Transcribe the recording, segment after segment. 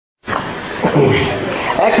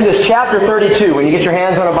Exodus chapter 32. When you get your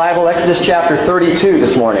hands on a Bible, Exodus chapter 32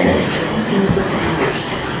 this morning.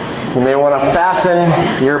 You may want to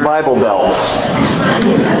fasten your Bible belts.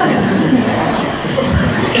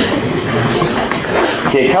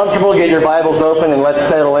 Get comfortable, get your Bibles open, and let's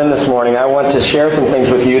settle in this morning. I want to share some things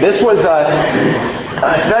with you. This was a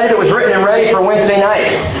study that was written and ready for Wednesday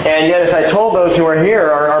night. And yet, as I told those who are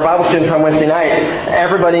here, our Bible students on Wednesday night,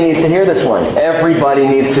 everybody needs to hear this one. Everybody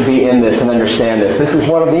needs to be in this and understand this. This is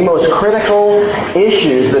one of the most critical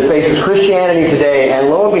issues that faces Christianity today. And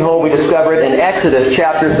lo and behold, we discover it in Exodus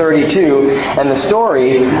chapter 32 and the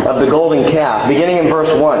story of the golden calf, beginning in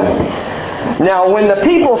verse 1. Now, when the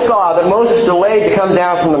people saw that Moses delayed to come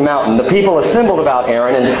down from the mountain, the people assembled about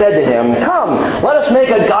Aaron and said to him, "Come, let us make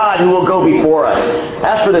a god who will go before us.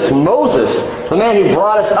 As for this Moses, the man who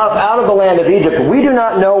brought us up out of the land of Egypt, we do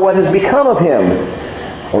not know what has become of him."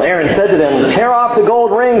 Well, Aaron said to them, "Tear off the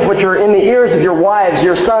gold rings which are in the ears of your wives,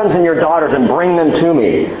 your sons, and your daughters, and bring them to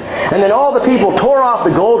me." And then all the people tore off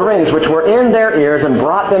the gold rings which were in their ears and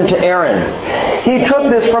brought them to Aaron. He took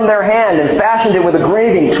this from their hand and fashioned it with a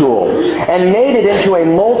graving tool and made it into a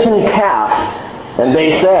molten calf. And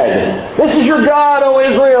they said, "This is your God, O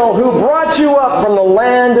Israel, who brought you up from the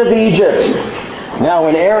land of Egypt." Now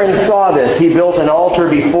when Aaron saw this, he built an altar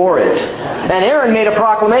before it. And Aaron made a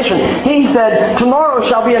proclamation. He said, "Tomorrow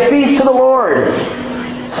shall be a feast to the Lord."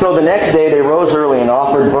 So the next day they rose early and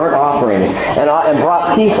offered burnt offerings and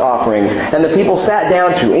brought peace offerings. And the people sat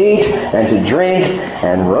down to eat and to drink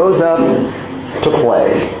and rose up to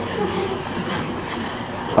play.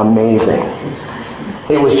 Amazing.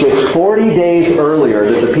 It was just 40 days earlier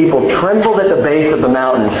that the people trembled at the base of the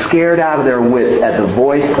mountain, scared out of their wits at the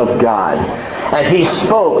voice of God, as He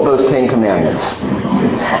spoke those 10 Commandments.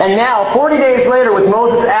 And now, 40 days later, with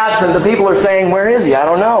Moses absent, the people are saying, "Where is He? I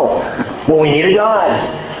don't know." Well, we need a God.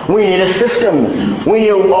 We need a system. We need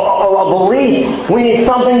a belief. We need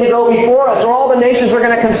something to go before us, or all the nations are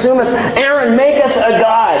going to consume us. Aaron, make us a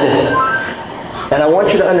God. And I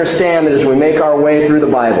want you to understand that as we make our way through the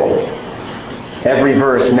Bible, every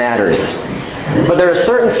verse matters. But there are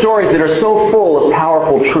certain stories that are so full of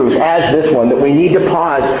powerful truth, as this one, that we need to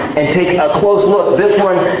pause and take a close look. This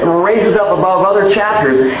one raises up above other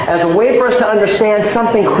chapters as a way for us to understand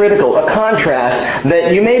something critical, a contrast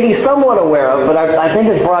that you may be somewhat aware of, but I think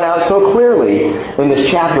is brought out so clearly in this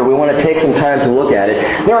chapter. We want to take some time to look at it.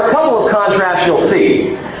 There are a couple of contrasts you'll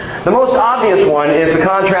see. The most obvious one is the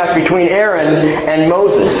contrast between Aaron and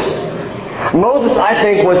Moses. Moses, I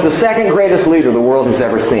think, was the second greatest leader the world has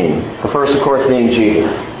ever seen. The first, of course, being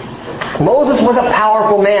Jesus. Moses was a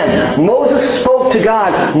powerful man. Moses spoke to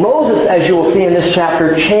God. Moses, as you will see in this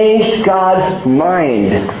chapter, changed God's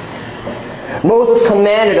mind. Moses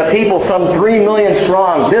commanded a people some 3 million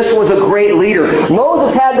strong. This was a great leader.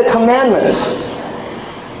 Moses had the commandments.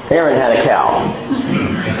 Aaron had a cow.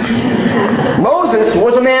 Moses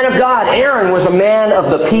was a man of God. Aaron was a man of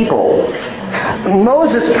the people.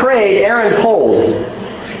 Moses prayed, Aaron polled.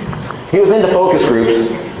 He was into focus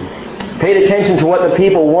groups. Paid attention to what the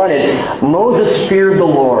people wanted. Moses feared the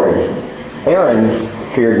Lord. Aaron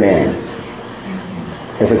feared man.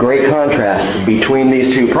 There's a great contrast between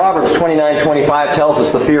these two. Proverbs 29:25 tells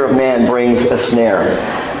us the fear of man brings a snare.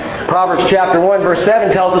 Proverbs chapter 1 verse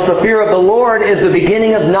 7 tells us the fear of the Lord is the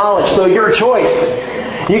beginning of knowledge. So your choice.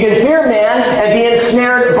 You can fear man and be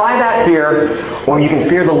ensnared by that fear, or you can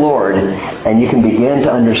fear the Lord and you can begin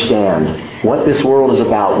to understand what this world is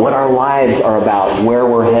about, what our lives are about, where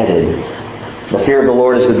we're headed. The fear of the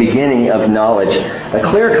Lord is the beginning of knowledge. A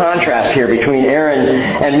clear contrast here between Aaron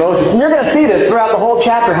and Moses. And you're going to see this throughout the whole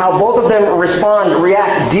chapter, how both of them respond,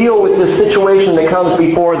 react, deal with the situation that comes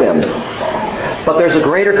before them. But there's a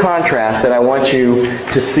greater contrast that I want you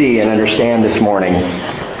to see and understand this morning.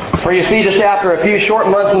 For you see, just after a few short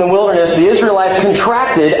months in the wilderness, the Israelites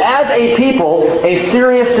contracted, as a people, a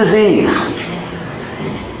serious disease.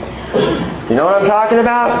 You know what I'm talking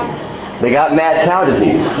about? They got mad cow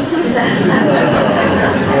disease.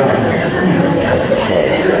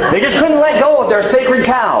 They just couldn't let go of their sacred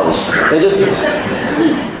cows.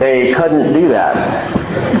 They couldn't do that.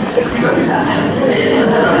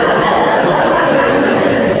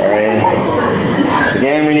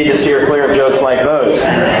 Again, we need to steer clear of jokes like those.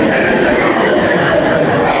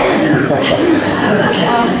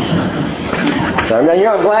 So, I'm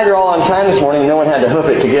glad you're all on time this morning. No one had to hoof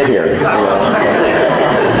it to get here.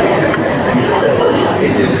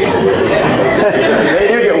 They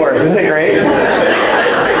do get worse. Isn't it great?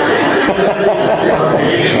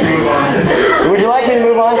 Would you like me to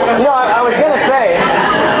move on? No, I was going to say,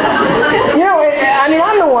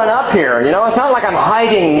 I'm the one up here. It's not like I'm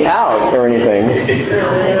hiding out or anything.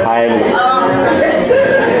 I'm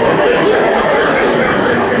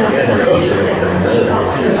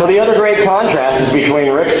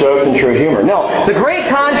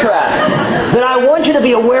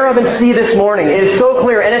morning is so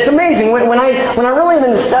clear, and it's amazing. When I really am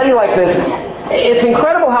in a study like this, it's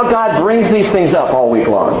incredible how God brings these things up all week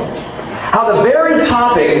long. How the very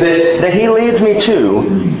topic that He leads me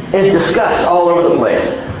to is discussed all over the place.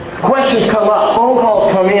 Questions come up, phone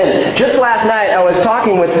calls come in. Just last night I was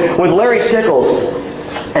talking with Larry Stickles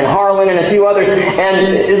and Harlan and a few others,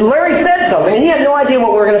 and Larry said something, and he had no idea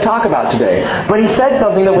what we were going to talk about today. But he said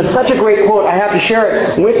something that was such a great quote, I have to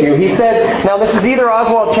share it with you. He said, now this is either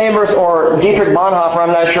Oswald Chambers or Dietrich Bonhoeffer,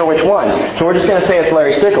 I'm not sure which one. So we're just going to say it's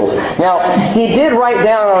Larry Stickles. Now, he did write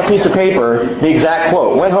down on a piece of paper the exact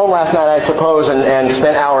quote. Went home last night, I suppose, and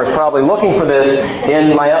spent hours probably looking for this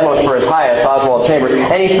in my utmost for his highest, Oswald Chambers.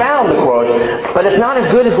 And he found the quote, but it's not as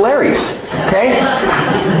good as Larry's. Okay?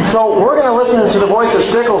 So we're going to listen to the voice of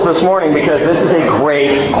Stickles this morning because this is a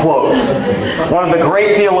great quote. One of the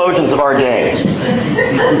great theologians of our day.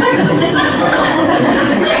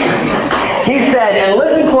 He said, and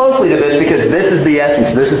listen closely to this because this is the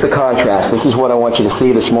essence, this is the contrast, this is what I want you to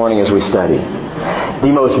see this morning as we study.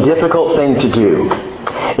 The most difficult thing to do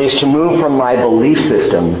is to move from my belief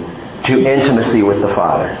system to intimacy with the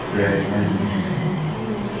Father.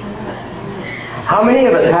 How many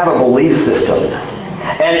of us have a belief system?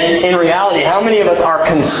 And in reality, how many of us are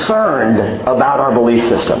concerned about our belief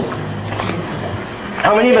system?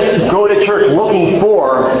 How many of us go to church looking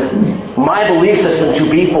for my belief system to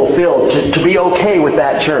be fulfilled, to be okay with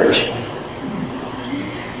that church?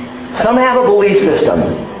 Some have a belief system,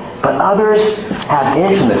 but others have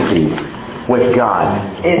intimacy with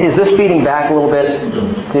God. Is this feeding back a little bit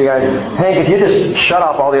to you guys? Hank, if you just shut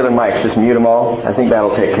off all the other mics, just mute them all, I think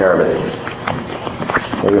that'll take care of it.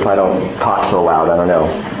 Maybe if I don't talk so loud, I don't know.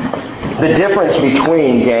 The difference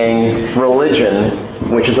between, gang,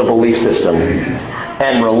 religion, which is a belief system,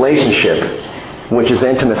 and relationship, which is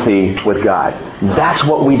intimacy with God. That's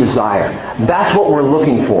what we desire. That's what we're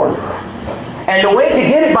looking for. And the way to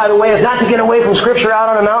get it, by the way, is not to get away from Scripture out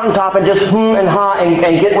on a mountaintop and just and ha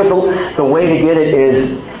and get with the way to get it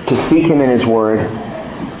is to seek Him in His Word,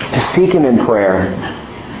 to seek Him in prayer.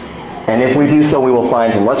 And if we do so, we will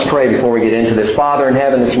find Him. Let's pray before we get into this. Father in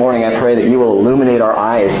heaven, this morning I pray that You will illuminate our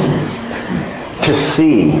eyes to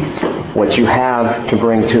see what You have to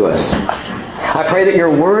bring to us. I pray that Your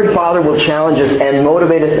Word, Father, will challenge us and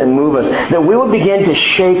motivate us and move us. That we will begin to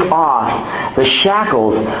shake off the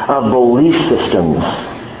shackles of belief systems,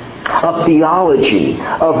 of theology,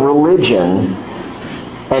 of religion,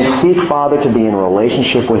 and seek, Father, to be in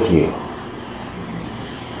relationship with You.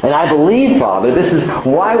 And I believe, Father, this is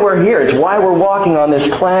why we're here. It's why we're walking on this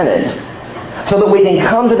planet. So that we can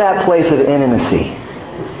come to that place of intimacy.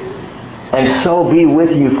 And so be with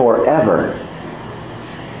You forever.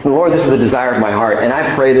 Lord, this is the desire of my heart. And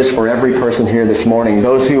I pray this for every person here this morning.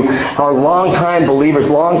 Those who are long-time believers,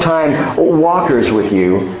 long-time walkers with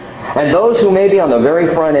You. And those who may be on the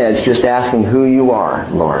very front edge just asking who You are,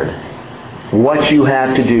 Lord. What You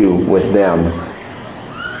have to do with them.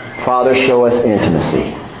 Father, show us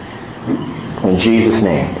intimacy. In Jesus'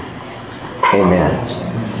 name, amen.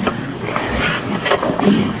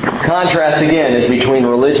 Contrast again is between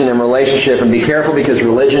religion and relationship, and be careful because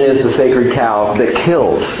religion is the sacred cow that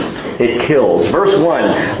kills. It kills. Verse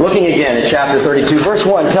 1, looking again at chapter 32, verse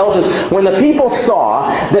 1 tells us, when the people saw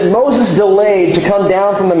that Moses delayed to come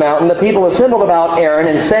down from the mountain, the people assembled about Aaron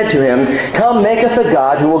and said to him, come, make us a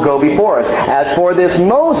god who will go before us. As for this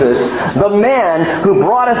Moses, the man who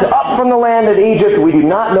brought us up from the land of Egypt, we do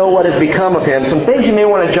not know what has become of him. Some things you may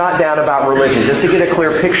want to jot down about religion, just to get a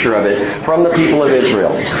clear picture of it from the people of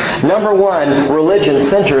Israel. Number one, religion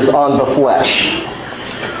centers on the flesh.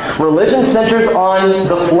 Religion centers on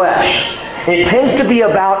the flesh. It tends to be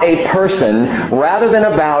about a person rather than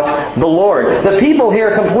about the Lord. The people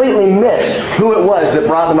here completely missed who it was that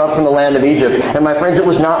brought them up from the land of Egypt. And my friends, it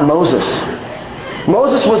was not Moses.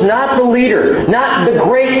 Moses was not the leader, not the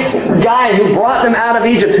great guy who brought them out of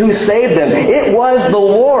Egypt, who saved them. It was the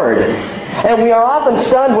Lord. And we are often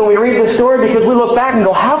stunned when we read this story because we look back and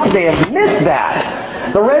go, how could they have missed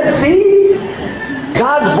that? The Red Sea,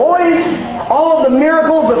 God's voice, all of the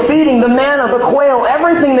miracles, the feeding, the manna, the quail,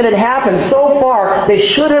 everything that had happened so far, they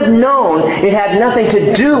should have known it had nothing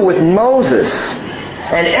to do with Moses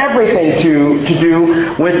and everything to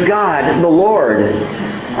do with God, the Lord.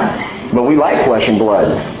 But we like flesh and blood.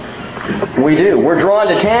 We do. We're drawn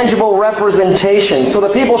to tangible representation. So the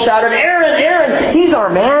people shouted, Aaron, Aaron, he's our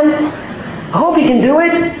man. I hope he can do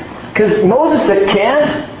it. Because Moses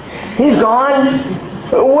can't. He's gone.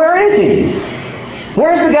 Where is he?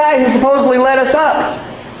 Where's the guy who supposedly led us up?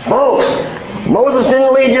 Folks, Moses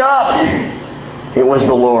didn't lead you up. It was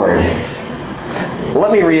the Lord.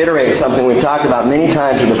 Let me reiterate something we've talked about many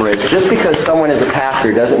times in the bridge. Just because someone is a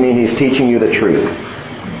pastor doesn't mean he's teaching you the truth.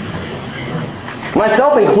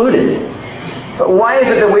 Myself included. Why is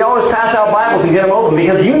it that we always pass out Bibles and get them open?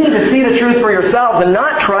 Because you need to see the truth for yourselves and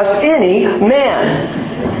not trust any man.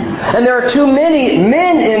 And there are too many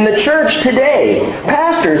men in the church today,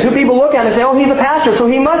 pastors, who people look at and say, oh, he's a pastor, so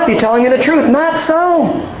he must be telling me the truth. Not so.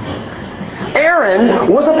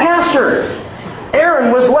 Aaron was a pastor.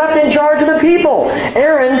 Aaron was left in charge of the people.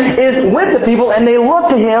 Aaron is with the people, and they look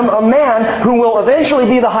to him, a man who will eventually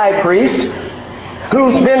be the high priest,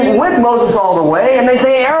 who's been with Moses all the way, and they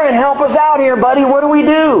say, Aaron, help us out here, buddy. What do we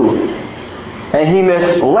do? And he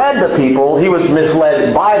misled the people. He was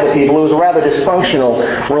misled by the people. It was a rather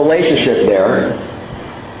dysfunctional relationship there.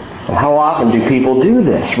 And how often do people do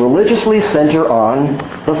this? Religiously center on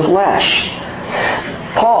the flesh.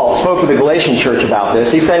 Paul spoke to the Galatian church about this.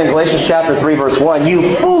 He said in Galatians chapter 3, verse 1,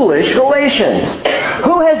 you foolish Galatians,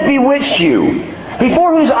 who has bewitched you?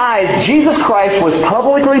 Before whose eyes Jesus Christ was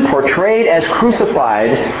publicly portrayed as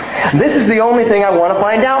crucified. This is the only thing I want to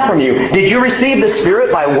find out from you. Did you receive the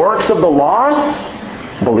Spirit by works of the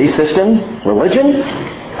law, belief system, religion?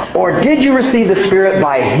 Or did you receive the Spirit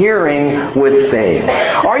by hearing with faith?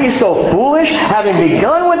 Are you so foolish? Having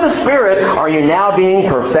begun with the Spirit, are you now being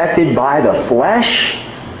perfected by the flesh?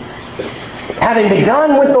 Having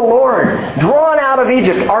begun with the Lord, drawn out of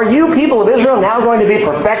Egypt, are you, people of Israel, now going to be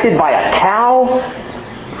perfected by a cow?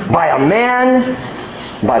 By a man?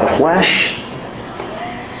 By the flesh?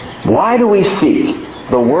 Why do we seek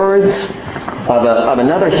the words of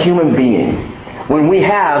another human being when we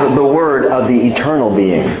have the word of the eternal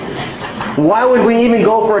being? Why would we even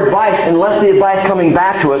go for advice unless the advice coming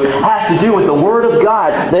back to us has to do with the Word of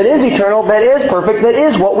God that is eternal, that is perfect, that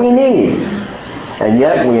is what we need? And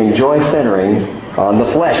yet we enjoy centering on the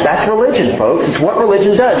flesh. That's religion, folks. It's what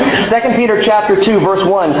religion does. 2 Peter chapter 2, verse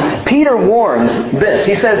 1, Peter warns this.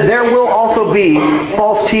 He says, there will also be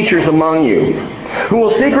false teachers among you, who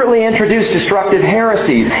will secretly introduce destructive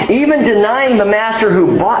heresies, even denying the master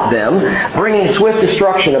who bought them, bringing swift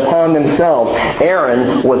destruction upon themselves.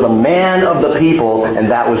 Aaron was a man of the people,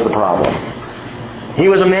 and that was the problem. He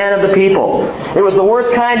was a man of the people. It was the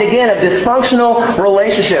worst kind, again, of dysfunctional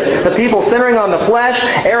relationship. The people centering on the flesh,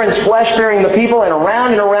 Aaron's flesh fearing the people, and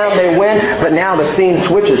around they went. But now the scene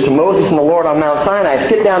switches to Moses and the Lord on Mount Sinai.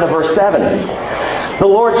 Skip down to verse 7. The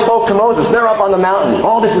Lord spoke to Moses. They're up on the mountain.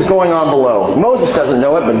 All this is going on below. Moses doesn't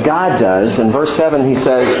know it, but God does. In verse 7 he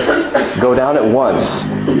says, go down at once.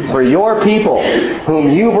 For your people, whom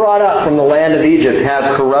you brought up from the land of Egypt,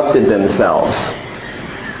 have corrupted themselves.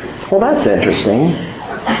 Well, that's interesting.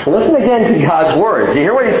 Listen again to God's words. Do you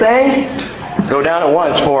hear what he's saying? Go down at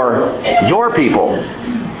once, for your people,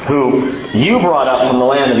 who you brought up from the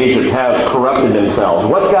land of Egypt, have corrupted themselves.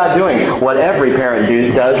 What's God doing? What every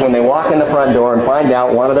parent does when they walk in the front door and find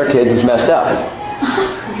out one of their kids is messed up.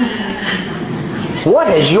 What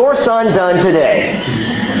has your son done today?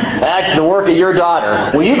 That's the work of your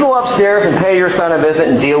daughter. Will you go upstairs and pay your son a visit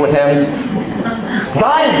and deal with him?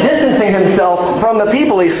 God is distancing himself from the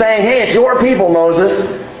people. He's saying, hey, it's your people, Moses.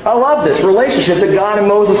 I love this relationship that God and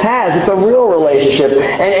Moses has. It's a real relationship.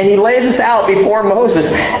 And he lays this out before Moses.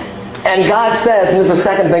 And God says, and this is the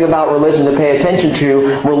second thing about religion to pay attention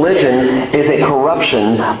to, religion is a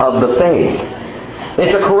corruption of the faith.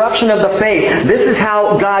 It's a corruption of the faith. This is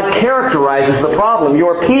how God characterizes the problem.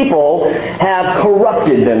 Your people have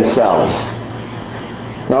corrupted themselves.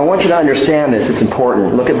 Now I want you to understand this. It's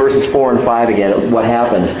important. Look at verses 4 and 5 again. What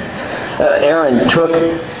happened? Aaron took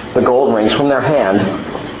the gold rings from their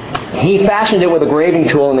hand. He fashioned it with a graving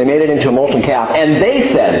tool, and they made it into a molten calf. And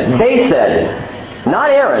they said, not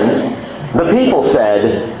Aaron, the people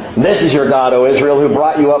said, this is your God, O Israel, who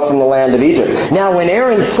brought you up from the land of Egypt. Now when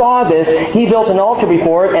Aaron saw this, he built an altar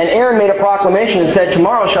before it, and Aaron made a proclamation and said,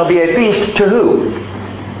 tomorrow shall be a feast to who?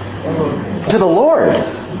 To the Lord.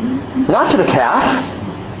 Not to the calf.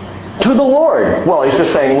 To the Lord. Well, he's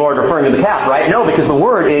just saying Lord referring to the calf, right? No, because the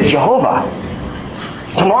word is Jehovah.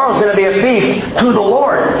 Tomorrow's going to be a feast to the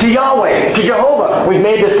Lord, to Yahweh, to Jehovah. We've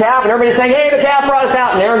made this calf, and everybody's saying, hey, the calf brought us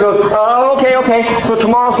out. And Aaron goes, oh, okay. So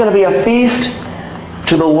tomorrow's going to be a feast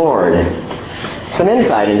to the Lord. Some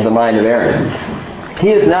insight into the mind of Aaron. He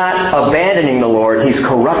is not abandoning the Lord. He's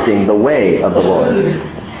corrupting the way of the Lord.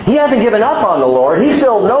 He hasn't given up on the Lord. He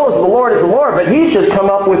still knows the Lord is the Lord, but he's just come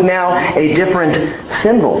up with now a different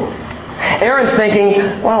symbol. Aaron's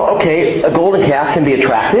thinking, well, okay, a golden calf can be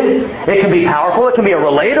attractive. It can be powerful. It can be a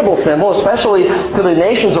relatable symbol, especially to the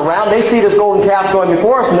nations around. They see this golden calf going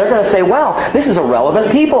before us, and they're going to say, well, this is a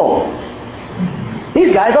relevant people.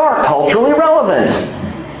 These guys are culturally relevant.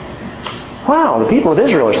 Wow, the people of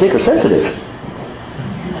Israel are seeker sensitive.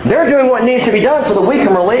 They're doing what needs to be done so that we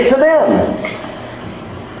can relate to them.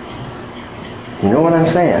 You know what I'm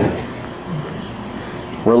saying?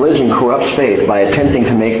 Religion corrupts faith by attempting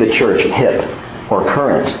to make the church hip or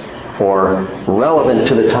current or relevant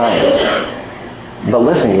to the times. But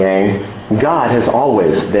listen, gang, God has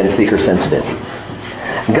always been seeker-sensitive.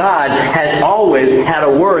 God has always had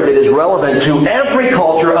a word that is relevant to every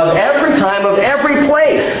culture of every time, of every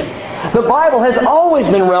place. The Bible has always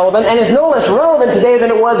been relevant and is no less relevant today than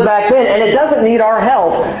it was back then, and it doesn't need our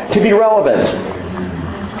help to be relevant.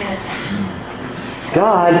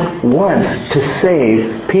 God wants to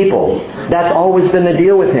save people. That's always been the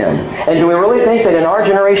deal with Him. And do we really think that in our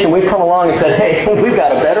generation we've come along and said, hey, we've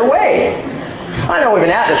got a better way? I know we've been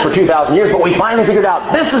at this for 2,000 years, but we finally figured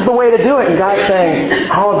out this is the way to do it. And God's saying,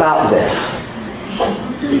 how about this?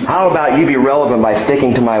 How about you be relevant by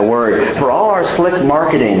sticking to my word? For all our slick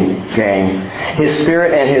marketing, gang, His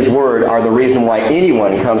Spirit and His Word are the reason why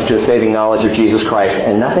anyone comes to a saving knowledge of Jesus Christ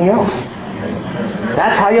and nothing else.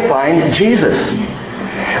 That's how you find Jesus.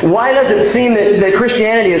 Why does it seem that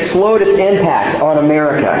Christianity has slowed its impact on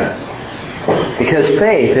America? Because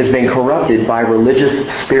faith has been corrupted by religious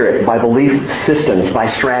spirit, by belief systems, by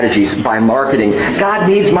strategies, by marketing. God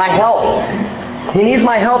needs my help. He needs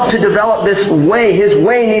my help to develop this way. His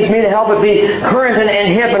way needs me to help it be current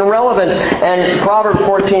and hip and relevant. And Proverbs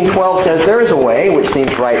 14:12 says, there is a way which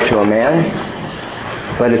seems right to a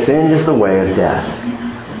man, but its end is the way of death.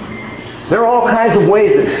 There are all kinds of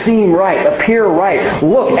ways that seem right, appear right.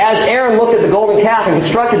 Look, as Aaron looked at the golden calf and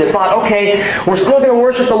constructed it, thought, okay, we're still going to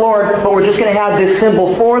worship the Lord, but we're just going to have this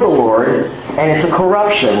symbol for the Lord, and it's a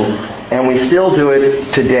corruption, and we still do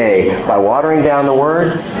it today by watering down the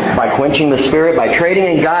Word, by quenching the Spirit, by trading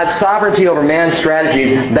in God's sovereignty over man's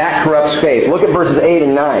strategies. That corrupts faith. Look at verses 8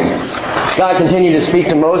 and 9. God continued to speak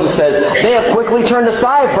to Moses, says, they have quickly turned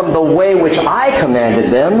aside from the way which I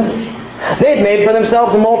commanded them. They had made for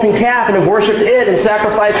themselves a molten calf and have worshipped it and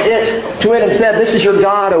sacrificed it to it and said, this is your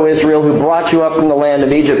God, O Israel, who brought you up from the land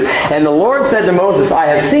of Egypt. And the Lord said to Moses, I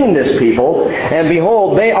have seen this people, and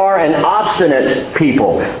behold, they are an obstinate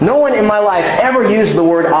people. No one in my life ever used the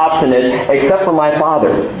word obstinate except for my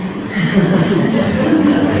father.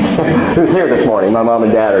 Who's here this morning? My mom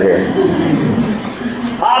and dad are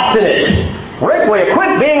here. Obstinate. Rick, will you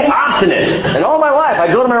quit being obstinate? And all my life, I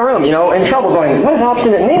go to my room, in trouble going, what does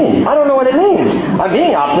obstinate mean? I don't know what it means. I'm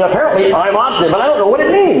being obstinate. Apparently, I'm obstinate, but I don't know what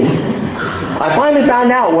it means. I finally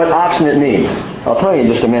found out what obstinate means. I'll tell you in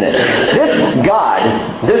just a minute. This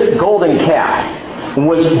god, this golden calf,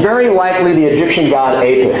 was very likely the Egyptian god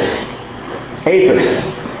Apis.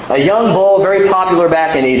 Apis. A young bull, very popular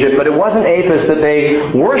back in Egypt, but it wasn't Apis that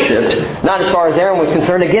they worshipped, not as far as Aaron was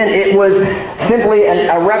concerned. Again, it was simply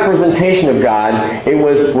a representation of God. It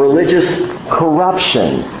was religious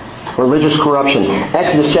corruption. Religious corruption.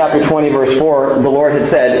 Exodus chapter 20, verse 4, the Lord had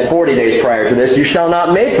said 40 days prior to this, you shall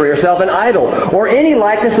not make for yourself an idol, or any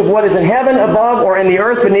likeness of what is in heaven above, or in the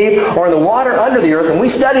earth beneath, or in the water under the earth. And we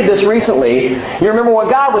studied this recently. You remember what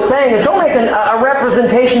God was saying is, don't make a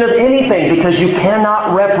representation of anything, because you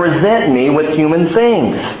cannot represent me with human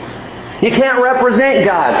things. You can't represent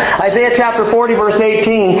God. Isaiah chapter 40, verse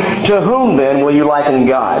 18, to whom then will you liken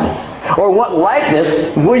God? Or what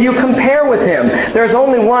likeness will you compare with Him? There's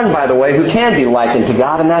only one, by the way, who can be likened to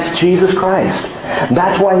God, and that's Jesus Christ.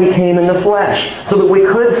 That's why He came in the flesh, so that we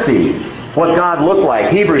could see what God looked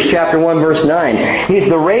like. Hebrews chapter 1, verse 9. He's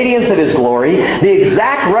the radiance of His glory, the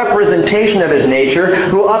exact representation of His nature,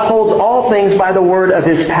 who upholds all things by the word of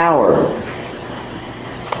His power.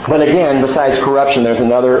 But again, besides corruption, there's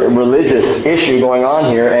another religious issue going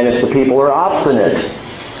on here, and it's the people are obstinate.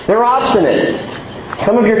 They're obstinate.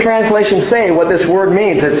 Some of your translations say what this word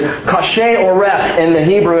means. It's kashe oref. In the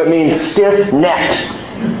Hebrew, it means stiff-necked.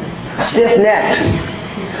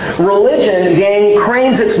 Stiff-necked. Religion, gang,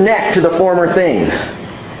 cranes its neck to the former things.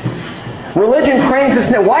 Religion cranes its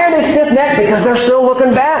neck. Why are they stiff-necked? Because they're still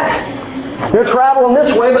looking back. They're traveling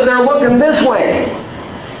this way, but they're looking this way.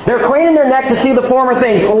 They're craning their neck to see the former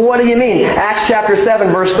things. Well, what do you mean? Acts chapter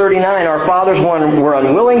 7, verse 39. Our fathers were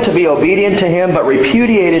unwilling to be obedient to Him, but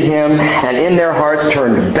repudiated Him, and in their hearts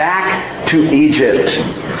turned back to Egypt.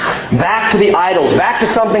 Back to the idols. Back to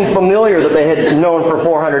something familiar that they had known for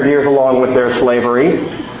 400 years along with their slavery.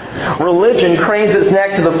 Religion cranes its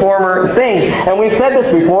neck to the former things. And we've said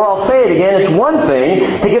this before. I'll say it again. It's one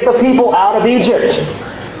thing to get the people out of Egypt.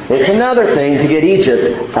 It's another thing to get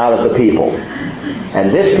Egypt out of the people.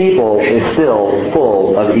 And this people is still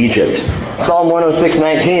full of Egypt. Psalm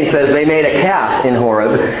 106:19 says, they made a calf in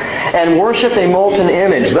Horeb and worshipped a molten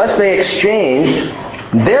image. Thus they exchanged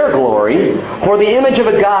their glory for the image of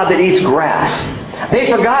a god that eats grass.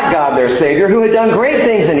 They forgot God, their Savior, who had done great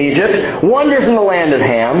things in Egypt, wonders in the land of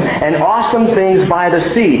Ham, and awesome things by the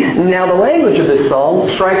sea. Now, the language of this psalm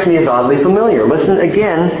strikes me as oddly familiar. Listen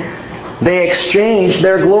again. They exchanged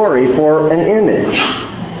their glory for an image.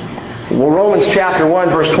 Well, Romans chapter 1,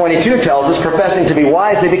 verse 22 tells us, professing to be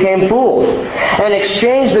wise, they became fools, and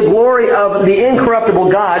exchanged the glory of the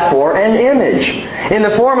incorruptible God for an image, in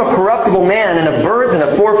the form of corruptible man, and of birds, and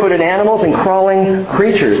of four-footed animals, and crawling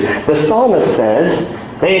creatures. The psalmist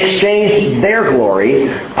says they exchanged their glory.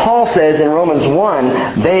 Paul says in Romans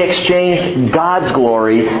 1, they exchanged God's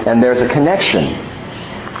glory, and there's a connection.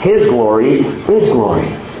 His glory is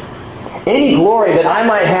glory. Any glory that I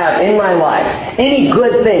might have in my life, any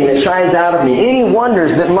good thing that shines out of me, any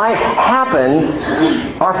wonders that might happen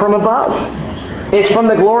are from above. It's from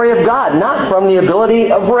the glory of God, not from the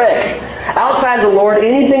ability of Rick. Outside the Lord,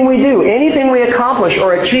 anything we do, anything we accomplish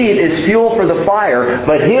or achieve is fuel for the fire,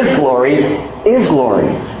 but His glory is glory.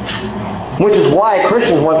 Which is why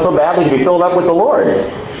Christians want so badly to be filled up with the Lord.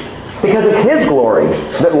 Because it's His glory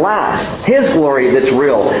that lasts. His glory that's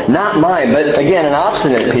real. Not mine. But again, an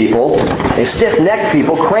obstinate people, a stiff-necked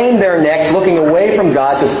people, crane their necks looking away from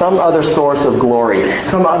God to some other source of glory.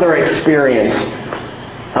 Some other experience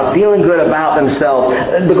of feeling good about themselves.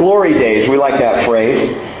 The glory days, we like that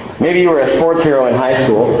phrase. Maybe you were a sports hero in high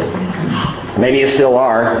school. Maybe you still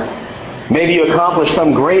are. Maybe you accomplished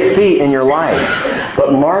some great feat in your life.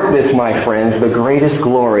 But mark this, my friends, the greatest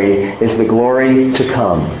glory is the glory to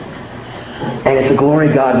come. And it's a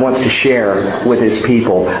glory God wants to share with His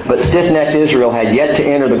people. But stiff-necked Israel had yet to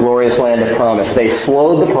enter the glorious land of promise. They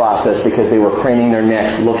slowed the process because they were craning their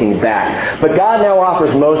necks looking back. But God now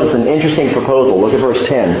offers Moses an interesting proposal. Look at verse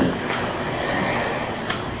 10.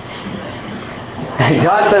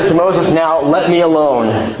 God says to Moses, now let me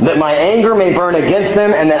alone, that my anger may burn against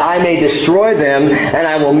them, and that I may destroy them, and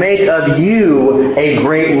I will make of you a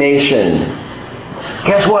great nation.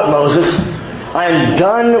 Guess what, Moses? I'm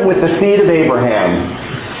done with the seed of Abraham.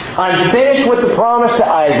 I'm finished with the promise to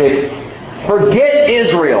Isaac. Forget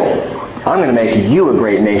Israel. I'm going to make you a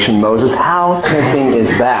great nation, Moses. How tempting is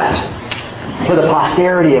that? For the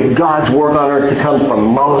posterity of God's work on earth to come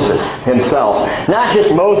from Moses himself. Not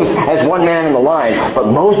just Moses as one man in the line, but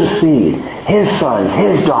Moses' seed, his sons,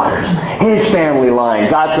 his daughters, his family line.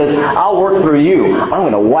 God says, I'll work through you. I'm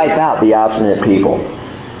going to wipe out the obstinate people.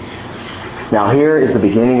 Now here is the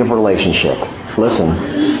beginning of relationship.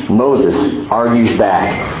 Listen, Moses argues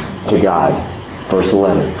back to God. Verse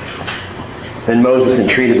 11. Then Moses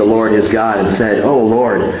entreated the Lord his God and said, Oh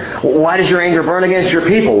Lord, why does your anger burn against your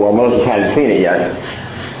people? Well, Moses hadn't seen it yet.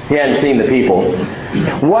 He hadn't seen the people.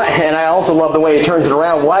 What? And I also love the way he turns it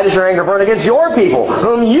around. Why does your anger burn against your people,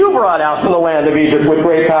 whom you brought out from the land of Egypt with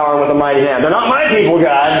great power and with a mighty hand? They're not my people,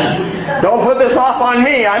 God. Don't put this off on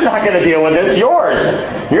me. I'm not going to deal with this. Yours.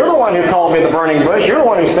 You're the one who called me the burning bush. You're the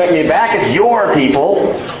one who sent me back. It's your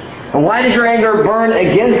people. And why does your anger burn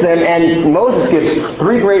against them? And Moses gives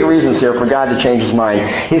three great reasons here for God to change His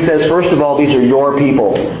mind. He says, first of all, these are your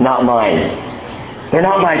people, not mine. They're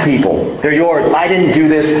not my people. They're yours. I didn't do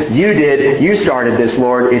this. You did. You started this,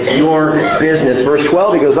 Lord. It's your business. Verse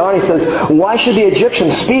 12, he goes on. He says, why should the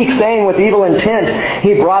Egyptians speak, saying with evil intent,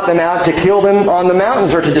 He brought them out to kill them on the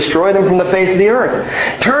mountains or to destroy them from the face of the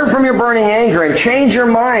earth? Turn from your burning anger and change your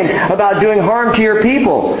mind about doing harm to your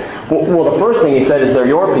people. Well, the first thing he said is they're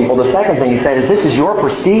your people. The second thing he said is this is your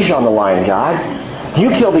prestige on the line, God.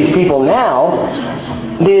 You kill these people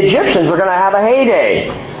now, the Egyptians are going to have a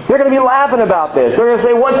heyday. They're going to be laughing about this. They're going to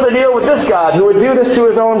say, what's the deal with this God who would do this to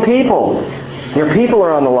His own people? Your people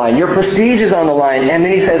are on the line. Your prestige is on the line. And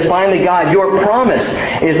then he says, finally, God, your promise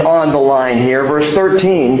is on the line here. Verse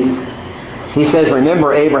 13, he says,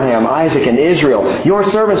 remember Abraham, Isaac, and Israel, your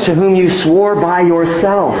servants to whom you swore by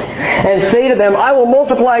yourself. And say to them, I will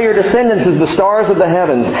multiply your descendants as the stars of the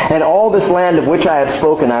heavens, and all this land of which I have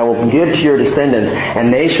spoken I will give to your descendants,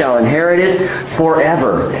 and they shall inherit it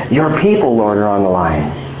forever. Your people, Lord, are on the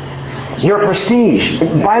line. Your prestige.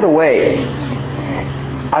 By the way,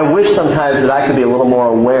 I wish sometimes that I could be a little more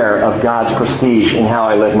aware of God's prestige in how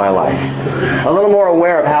I live my life. A little more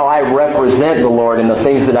aware of how I represent the Lord in the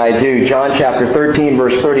things that I do. John chapter 13,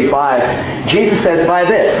 verse 35, Jesus says, by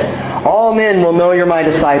this, all men will know you're my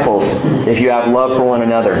disciples if you have love for one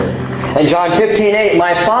another. And John 15:8,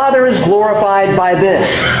 my Father is glorified by this,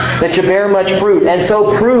 that you bear much fruit, and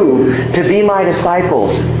so prove to be my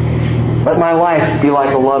disciples. Let my life be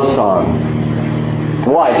like a love song.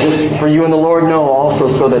 Why? Just for you and the Lord? No,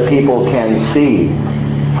 also so that people can see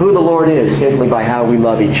who the Lord is simply by how we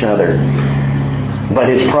love each other. But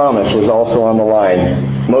His promise was also on the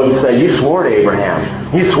line. Moses said, you swore to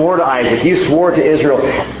Abraham. You swore to Isaac. You swore to Israel.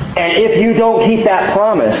 And if you don't keep that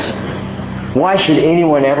promise, why should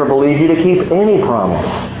anyone ever believe you to keep any promise?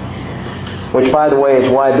 Which, by the way, is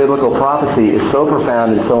why biblical prophecy is so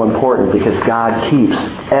profound and so important, because God keeps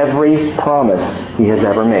every promise He has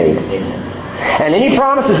ever made. And any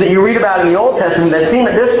promises that you read about in the Old Testament that seem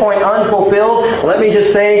at this point unfulfilled, let me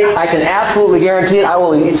just say, I can absolutely guarantee it. I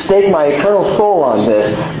will stake my eternal soul on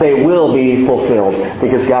this. They will be fulfilled,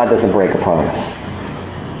 because God doesn't break a promise.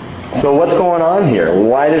 So what's going on here?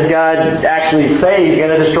 Why does God actually say He's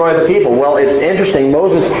going to destroy the people? Well, it's interesting.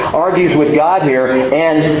 Moses argues with God here,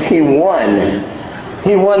 and he won.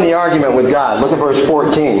 He won the argument with God. Look at verse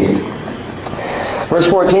 14. Verse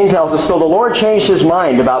 14 tells us, so the Lord changed His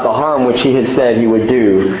mind about the harm which He had said He would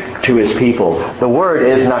do to His people. The word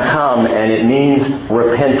is nakam, and it means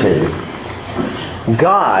repented.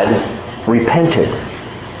 God repented.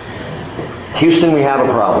 Houston, we have a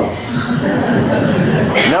problem.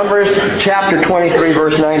 Numbers chapter 23,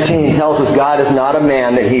 verse 19 tells us God is not a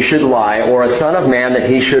man that He should lie, or a son of man that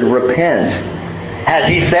He should repent. Has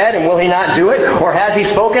He said, and will He not do it? Or has He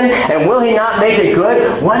spoken, and will He not make it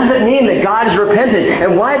good? What does it mean that God has repented?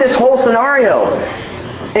 And why this whole scenario?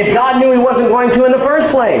 If God knew He wasn't going to in the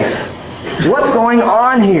first place. What's going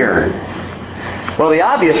on here? Well, the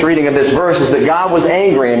obvious reading of this verse is that God was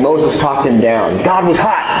angry and Moses talked Him down. God was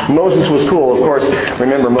hot. Moses was cool. Of course,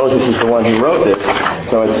 remember, Moses is the one who wrote this,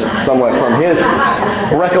 so it's somewhat from his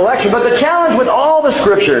recollection. But the challenge with all the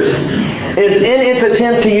Scriptures is in its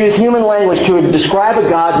attempt to use human language to describe a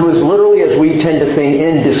God who is literally, as we tend to sing,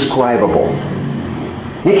 indescribable.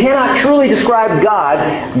 You cannot truly describe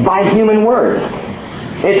God by human words.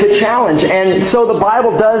 It's a challenge. And so the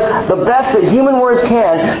Bible does the best that human words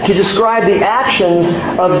can to describe the actions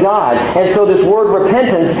of God. And so this word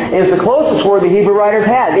repentance is the closest word the Hebrew writers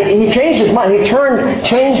had. He changed his mind. He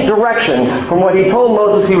changed direction from what He told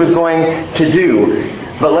Moses He was going to do.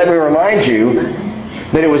 But let me remind you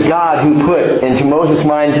that it was God who put into Moses'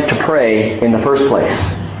 mind to pray in the first place.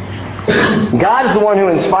 God is the one who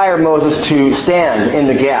inspired Moses to stand in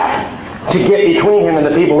the gap, to get between him and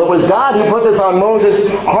the people. It was God who put this on Moses'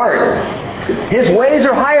 heart. His ways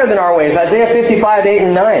are higher than our ways. Isaiah 55, 8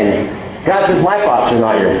 and 9. God says, my thoughts are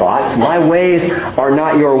not your thoughts. My ways are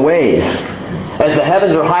not your ways. As the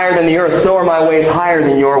heavens are higher than the earth, so are my ways higher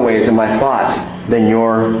than your ways, and my thoughts than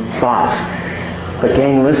your thoughts. But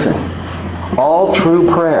gang, listen. All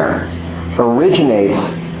true prayer originates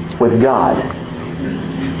with God.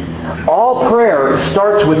 All prayer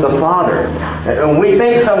starts with the Father. And we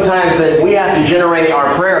think sometimes that we have to generate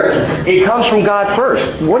our prayer. It comes from God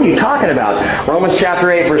first. What are you talking about? Romans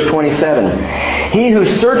chapter 8, verse 27. He who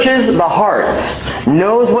searches the hearts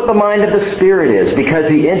knows what the mind of the Spirit is, because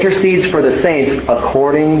He intercedes for the saints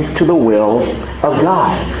according to the will of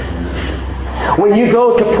God. When you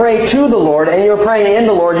go to pray to the Lord and you're praying in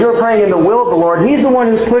the Lord, you're praying in the will of the Lord. He's the one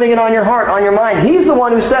who's putting it on your heart, on your mind. He's the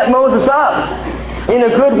one who set Moses up in a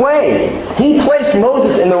good way. He placed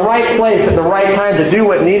Moses in the right place at the right time to do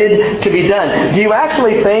what needed to be done. Do you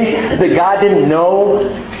actually think that God didn't know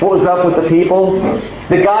what was up with the people?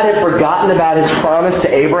 That God had forgotten about His promise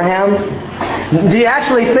to Abraham? Do you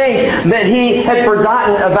actually think that He had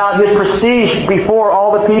forgotten about His prestige before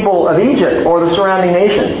all the people of Egypt or the surrounding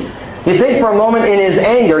nations? You think for a moment in His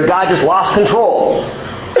anger, God just lost control?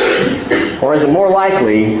 Or is it more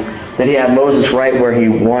likely that He had Moses right where He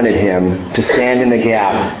wanted him to stand in the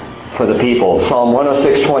gap for the people? Psalm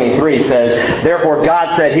 106:23 says, therefore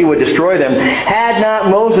God said He would destroy them, had not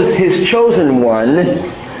Moses, His chosen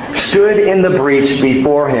one, stood in the breach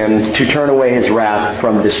before Him to turn away His wrath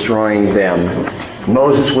from destroying them.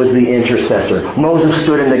 Moses was the intercessor. Moses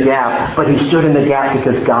stood in the gap, but he stood in the gap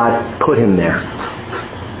because God put him there.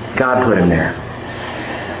 God put him there.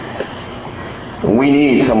 We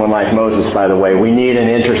need someone like Moses, by the way. We need an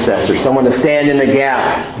intercessor, someone to stand in the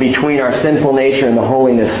gap between our sinful nature and the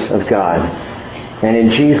holiness of God. And in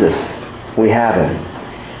Jesus, we have Him.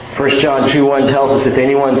 1 John 2:1 tells us, if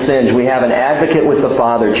anyone sins, we have an advocate with the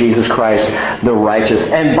Father, Jesus Christ, the righteous.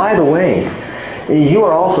 And by the way, you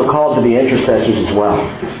are also called to be intercessors as well.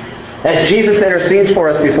 As Jesus intercedes for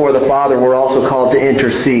us before the Father, we're also called to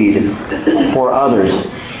intercede for others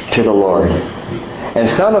to the Lord. And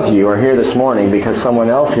some of you are here this morning because someone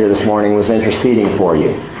else here this morning was interceding for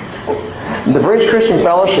you. The Bridge Christian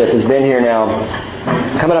Fellowship has been here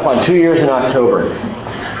now, coming up on 2 years in October.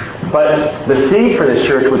 But the seed for this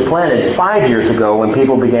church was planted 5 years ago when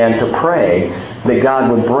people began to pray that God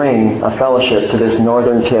would bring a fellowship to this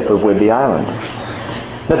northern tip of Whidbey Island.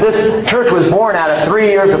 that this church was born out of 3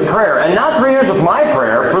 years of prayer. And not 3 years of my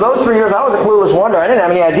prayer. For those 3 years, I was a clueless wonder. I didn't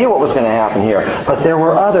have any idea what was going to happen here. But there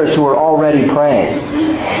were others who were already praying.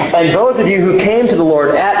 And those of you who came to the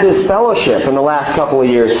Lord at this fellowship in the last couple of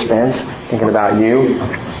years, Spence, thinking about you,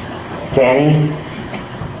 Danny,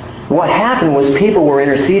 what happened was people were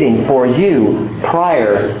interceding for you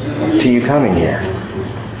prior to you coming here.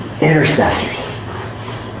 Intercessors.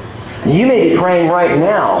 You may be praying right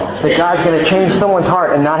now that God's going to change someone's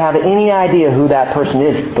heart and not have any idea who that person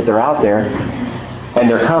is, but they're out there, and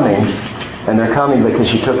they're coming,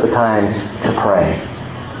 because you took the time to pray.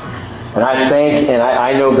 And I think, and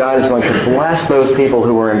I know God is going to bless those people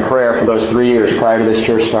who were in prayer for those 3 years prior to this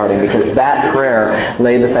church starting, because that prayer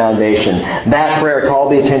laid the foundation. That prayer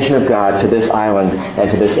called the attention of God to this island and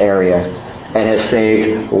to this area, and has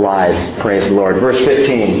saved lives. Praise the Lord. Verse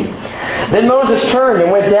 15. Then Moses turned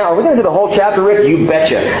and went down. Are we going to do the whole chapter, Rick? You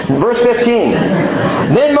betcha. Verse 15.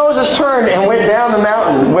 Then Moses turned and went down the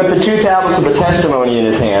mountain with the 2 tablets of the testimony in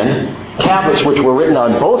his hand. Tablets which were written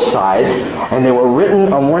on both sides, and they were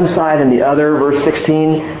written on one side and the other. Verse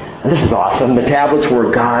 16. This is awesome. The tablets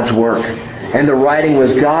were God's work. And the writing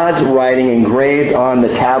was God's writing engraved on the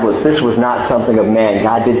tablets. This was not something of man.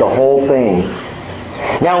 God did the whole thing.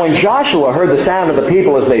 Now when Joshua heard the sound of the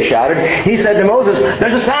people as they shouted, he said to Moses,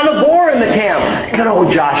 "There's a sound of war in the camp." Good old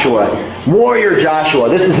Joshua. Warrior Joshua.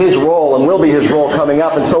 This is his role and will be his role coming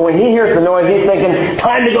up. And so when he hears the noise, he's thinking,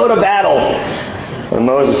 time to go to battle. And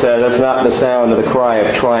Moses said, that's not the sound of the cry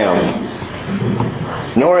of triumph,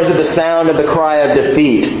 nor is it the sound of the cry of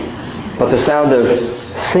defeat, but the sound of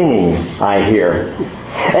singing I hear.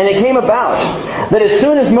 And it came about that as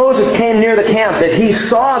soon as Moses came near the camp, that he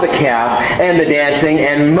saw the calf and the dancing,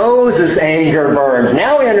 and Moses' anger burned.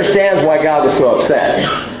 Now he understands why God was so upset,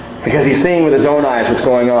 because he's seeing with his own eyes what's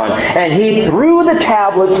going on. And he threw the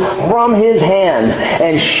tablets from his hands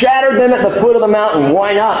and shattered them at the foot of the mountain.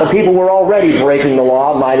 Why not? The people were already breaking the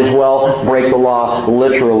law. Might as well break the law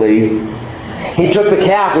literally. He took the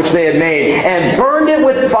calf which they had made and burned it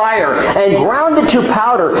with fire and ground it to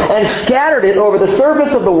powder and scattered it over the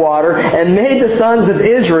surface of the water and made the sons of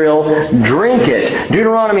Israel drink it.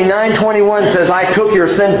 Deuteronomy 9:21 says, I took your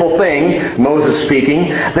sinful thing, Moses speaking,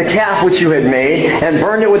 the calf which you had made, and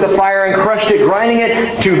burned it with the fire and crushed it, grinding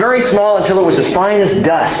it to very small until it was as fine as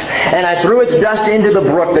dust. And I threw its dust into the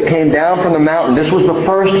brook that came down from the mountain. This was the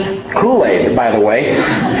first Kool-Aid, by the way.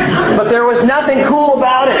 But there was nothing cool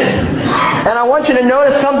about it. And I want you to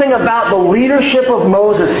notice something about the leadership of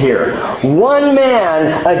Moses here. 1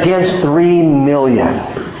 man against 3 million.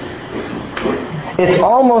 It's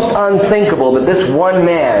almost unthinkable that this 1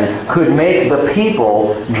 man could make the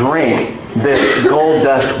people drink this gold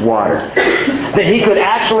dust water. That he could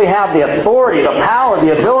actually have the authority, the power,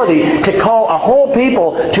 the ability to call a whole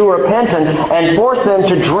people to repentance and force them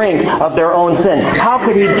to drink of their own sin. How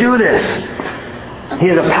could he do this? He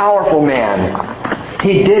is a powerful man.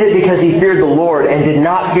 He did it because he feared the Lord and did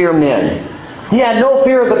not fear men. He had no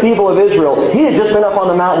fear of the people of Israel. He had just been up on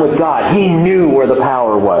the mountain with God. He knew where the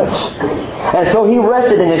power was. And so he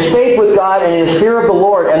rested in his faith with God and in his fear of the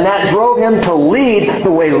Lord, and that drove him to lead the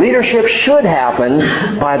way leadership should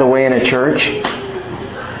happen, by the way, in a church,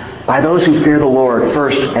 by those who fear the Lord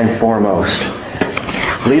first and foremost.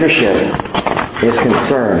 Leadership is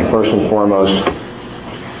concerned, first and foremost,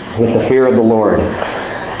 with the fear of the Lord.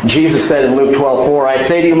 Jesus said in Luke 12:4, I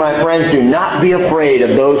say to you, my friends, do not be afraid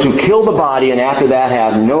of those who kill the body and after that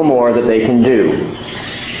have no more that they can do.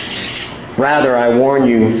 Rather, I warn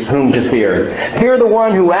you whom to fear. Fear the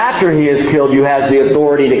one who after he is killed you has the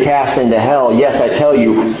authority to cast into hell. Yes, I tell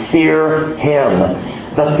you, fear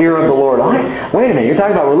him. The fear of the Lord. Wait a minute, you're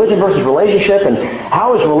talking about religion versus relationship, and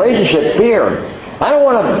how is relationship fear? I don't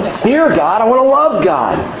want to fear God, I want to love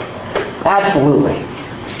God. Absolutely.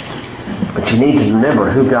 But you need to remember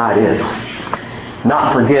who God is.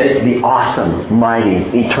 Not forget the awesome, mighty,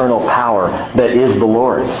 eternal power that is the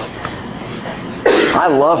Lord's. I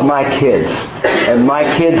love my kids, and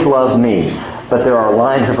my kids love me, but there are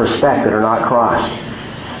lines of respect that are not crossed.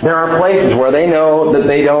 There are places where they know that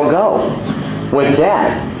they don't go. With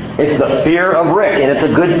Dad, it's the fear of Rick, and it's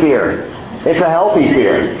a good fear. It's a healthy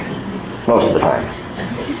fear, most of the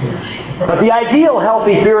time. But the ideal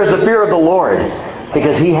healthy fear is the fear of the Lord.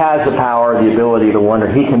 Because he has the power, the ability, the wonder.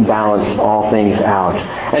 He can balance all things out.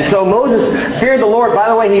 And so Moses feared the Lord. By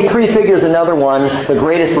the way, he prefigures another one, the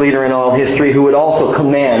greatest leader in all history, who would also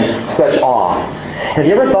command such awe. Have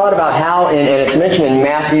you ever thought about how, and it's mentioned in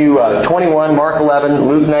Matthew 21, Mark 11,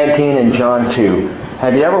 Luke 19, and John 2.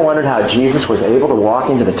 Have you ever wondered how Jesus was able to walk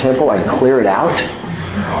into the temple and clear it out?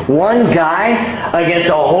 One guy against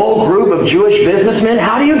a whole group of Jewish businessmen?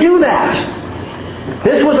 How do you do that?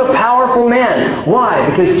 This was a powerful man. Why?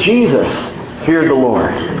 Because Jesus feared the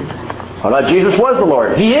Lord. Well, not Jesus was the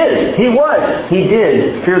Lord. He is. He was. He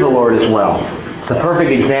did fear the Lord as well. The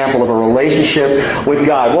perfect example of a relationship with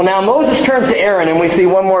God. Well, now Moses turns to Aaron and we see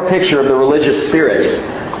one more picture of the religious spirit.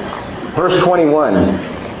 Verse 21.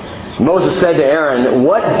 Moses said to Aaron,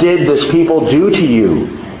 "What did this people do to you,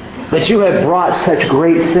 that you have brought such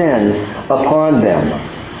great sin upon them?"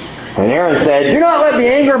 And Aaron said, "Do not let the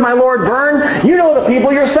anger of my Lord burn. You know the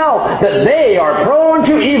people yourself, that they are prone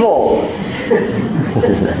to evil."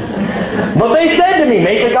 But they said to me,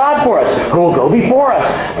 "Make a god for us, who will go before us.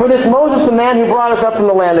 For this Moses, the man who brought us up from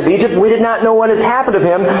the land of Egypt, we did not know what had happened of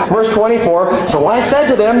him." Verse 24, "So I said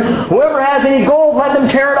to them, whoever has any gold, let them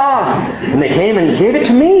tear it off. And they came and gave it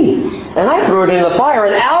to me. And I threw it into the fire,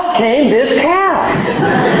 and out came this calf."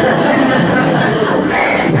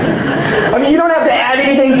 I mean, you don't have to add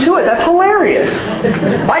anything to it. That's hilarious.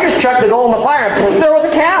 I just chucked the gold in the fire and there was a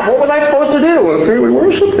calf. What was I supposed to do? Well, we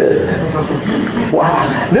worship it.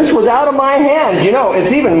 Wow. This was out of my hands. You know,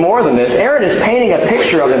 it's even more than this. Aaron is painting a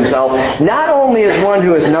picture of himself not only as one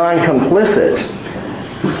who is non-complicit,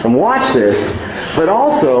 and watch this, but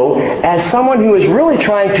also as someone who is really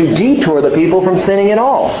trying to detour the people from sinning at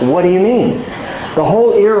all. What do you mean? The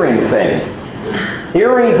whole earring thing.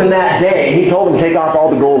 Earrings in that day, he told them, "Take off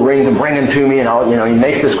all the gold rings and bring them to me," and he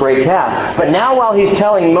makes this great calf. But now while he's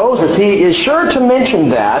telling Moses, he is sure to mention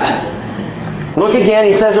that. Look again,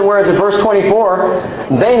 he says it whereas in verse 24,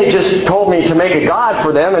 they had just told me to make a god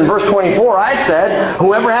for them. In verse 24, I said,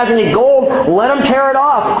 "Whoever has any gold, let him tear it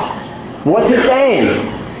off." What's he saying?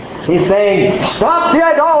 He's saying, stop the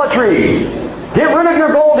idolatry. Get rid of your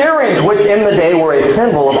gold earrings, which in the day were a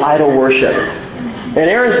symbol of idol worship. And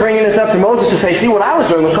Aaron's bringing this up to Moses to say, see, what I was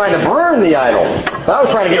doing was trying to burn the idol. I was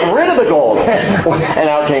trying to get rid of the gold. And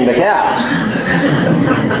out came the calf.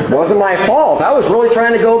 It wasn't my fault. I was really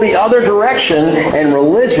trying to go the other direction. And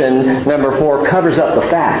religion, number 4, covers up the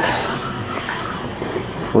facts.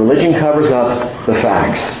 Religion covers up the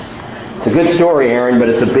facts. It's a good story, Aaron, but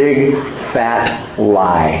it's a big, fat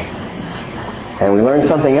lie. And we learn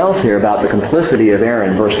something else here about the complicity of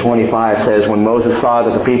Aaron. Verse 25 says, when Moses saw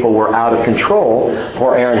that the people were out of control,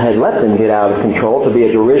 for Aaron had let them get out of control to be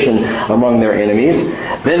a derision among their enemies,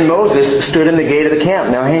 then Moses stood in the gate of the camp.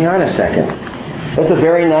 Now hang on a second. That's a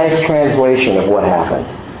very nice translation of what happened.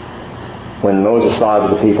 When Moses saw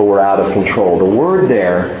that the people were out of control. The word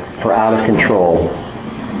there for out of control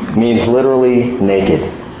means literally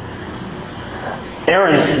naked.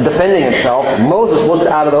 Aaron's defending himself. Moses looks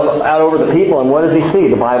out over the people, and what does he see?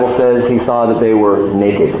 The Bible says he saw that they were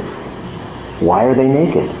naked. Why are they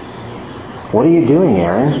naked? What are you doing,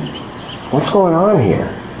 Aaron? What's going on here?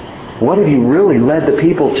 What have you really led the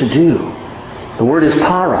people to do? The word is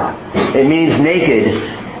para. It means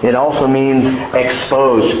naked. It also means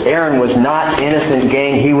exposed. Aaron was not innocent,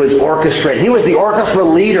 gang. He was orchestrated. He was the orchestra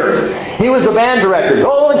leader. He was the band director.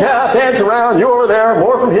 Golden calf, dance around, you're there,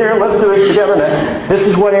 more from here, let's do it together now. This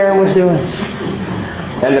is what Aaron was doing.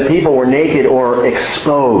 And the people were naked or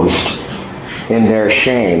exposed in their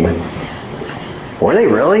shame. Were they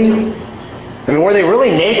really? I mean, were they really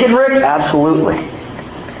naked, Rick? Absolutely.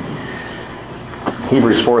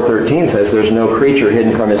 Hebrews 4:13 says there's no creature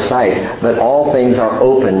hidden from his sight, but all things are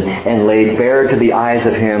open and laid bare to the eyes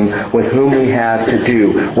of him with whom we have to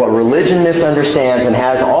do. What religion misunderstands and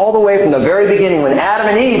has all the way from the very beginning when Adam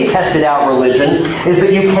and Eve tested out religion is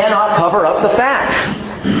that you cannot cover up the facts.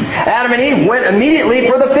 Adam and Eve went immediately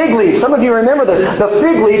for the fig leaf. Some of you remember this. The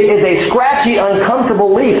fig leaf is a scratchy,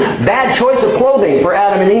 uncomfortable leaf. Bad choice of clothing for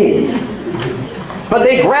Adam and Eve. But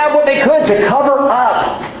they grabbed what they could to cover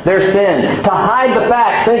up their sin, to hide the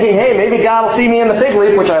facts, thinking, hey, maybe God will see me in the fig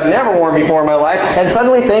leaf, which I've never worn before in my life, and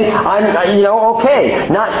suddenly think I'm, okay,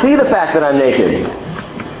 not see the fact that I'm naked.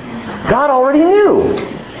 God already knew.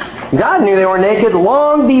 God knew they were naked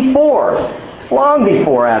long before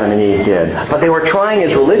Adam and Eve did. But they were trying,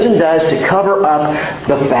 as religion does, to cover up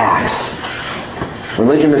the facts.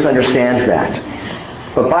 Religion misunderstands that.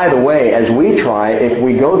 But by the way, as we try, if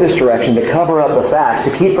we go this direction to cover up the facts,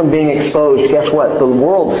 to keep from being exposed, guess what? The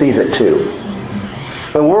world sees it too.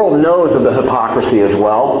 The world knows of the hypocrisy as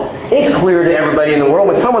well. It's clear to everybody in the world.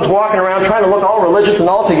 When someone's walking around trying to look all religious and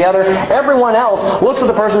all together, everyone else looks at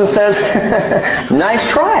the person and says, nice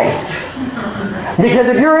try. Because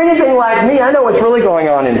if you're anything like me, I know what's really going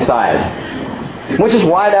on inside. Which is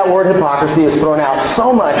why that word hypocrisy is thrown out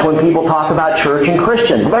so much when people talk about church and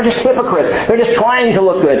Christians. They're just hypocrites. They're just trying to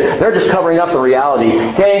look good. They're just covering up the reality.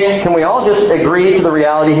 Okay? Can we all just agree to the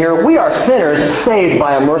reality here? We are sinners saved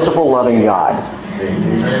by a merciful, loving God.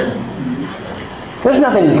 There's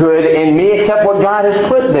nothing good in me except what God has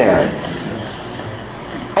put there.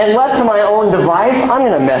 and left to my own device, I'm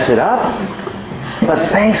going to mess it up. But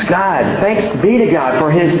thanks God. Thanks be to God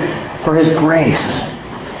for His grace.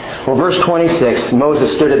 Well, verse 26,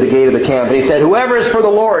 Moses stood at the gate of the camp, and he said, "Whoever is for the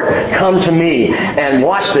Lord, come to me." And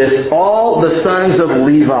watch this, all the sons of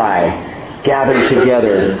Levi gathered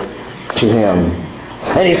together to him.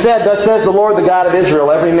 And he said, "Thus says the Lord, the God of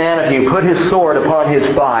Israel, every man of you put his sword upon his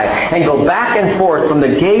thigh, and go back and forth from the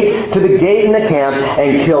gate to the gate in the camp,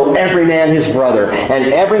 and kill every man his brother,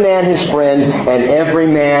 and every man his friend, and every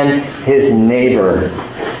man his neighbor."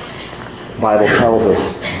 The Bible tells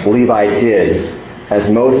us Levi did as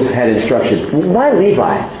Moses had instructed. Why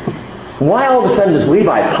Levi? Why all of a sudden does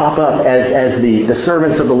Levi pop up as the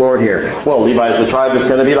servants of the Lord here? Well, Levi's the tribe that's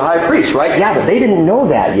going to be the high priest, right? Yeah, but they didn't know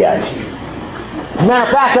that yet. As a matter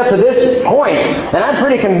of fact, up to this point, and I'm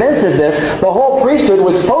pretty convinced of this, the whole priesthood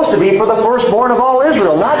was supposed to be for the firstborn of all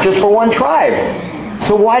Israel, not just for one tribe.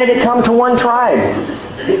 So why did it come to one tribe?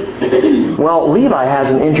 Well, Levi has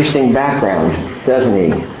an interesting background, doesn't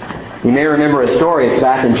he? You may remember a story. It's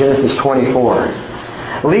back in Genesis 24.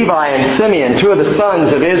 Levi and Simeon, two of the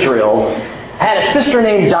sons of Israel, had a sister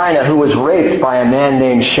named Dinah who was raped by a man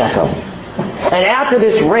named Shechem. And after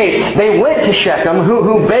this rape, they went to Shechem,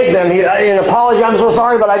 who begged them, in apology, "I'm so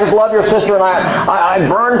sorry, but I just love your sister and I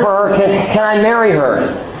burned for her. Can I marry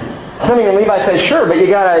her?" Simeon and Levi said, "Sure, but you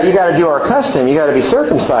gotta do our custom. You gotta be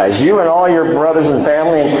circumcised. You and all your brothers and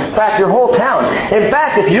family, and in fact, your whole town. In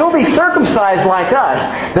fact, if you'll be circumcised like us,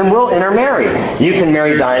 then we'll intermarry. You can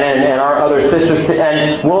marry Dinah and our other sisters,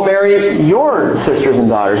 and we'll marry your sisters and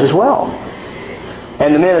daughters as well."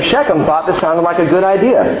 And the men of Shechem thought this sounded like a good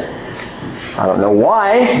idea. I don't know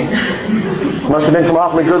why. Must have been some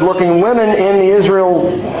awfully good-looking women in the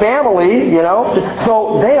Israel family,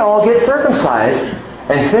 So they all get circumcised.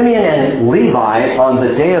 And Simeon and Levi, on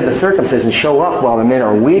the day of the circumcision, show up while the men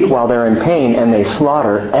are weak, while they're in pain, and they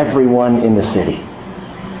slaughter everyone in the city.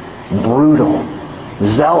 Brutal.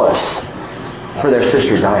 Zealous for their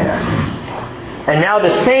sister Dinah. And now the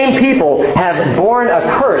same people have borne a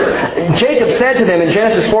curse. Jacob said to them in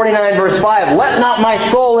Genesis 49 verse 5, "Let not my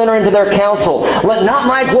soul enter into their council. Let not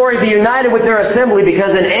my glory be united with their assembly,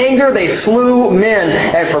 because in anger they slew men."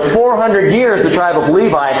 And for 400 years the tribe of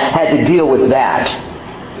Levi had to deal with that.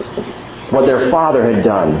 What their father had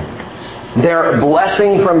done. Their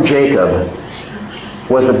blessing from Jacob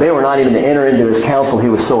was that they were not even to enter into his council. He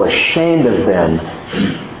was so ashamed of them.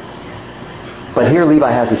 But here Levi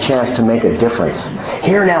has a chance to make a difference.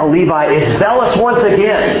 Here now Levi is zealous once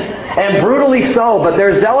again, and brutally so, but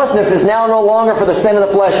their zealousness is now no longer for the sin of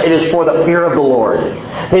the flesh, it is for the fear of the Lord.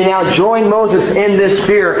 They now join Moses in this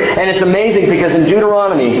fear, and it's amazing because in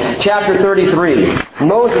Deuteronomy chapter 33,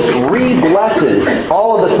 Moses re-blesses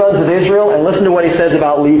all of the sons of Israel, and listen to what he says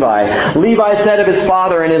about Levi. Levi said of his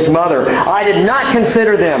father and his mother, "I did not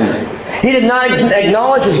consider them. He did not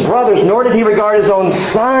acknowledge his brothers, nor did he regard his own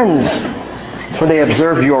sons. For they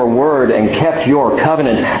observed your word and kept your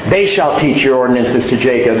covenant. They shall teach your ordinances to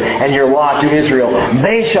Jacob and your law to Israel.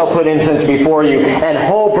 They shall put incense before you and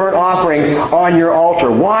whole burnt offerings on your altar."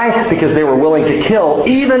 Why? Because they were willing to kill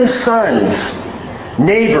even sons,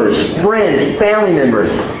 neighbors, friends, family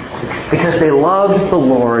members. Because they loved the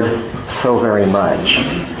Lord so very much.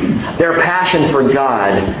 Their passion for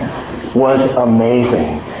God was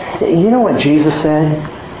amazing. You know what Jesus said?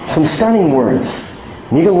 Some stunning words.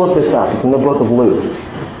 You can look this up. It's in the book of Luke.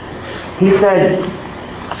 He said,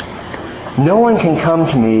 "No one can come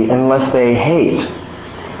to me unless they hate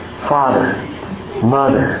father,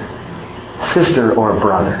 mother, sister, or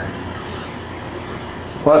brother."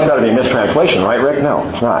 Well, that's got to be a mistranslation, right, Rick? No,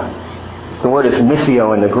 it's not. The word is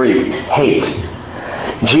missio in the Greek. Hate.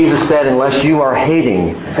 Jesus said, unless you are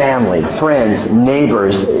hating family, friends,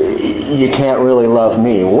 neighbors, you can't really love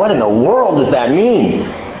me. What in the world does that mean?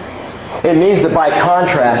 It means that by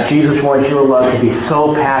contrast, Jesus wants your love to be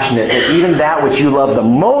so passionate that even that which you love the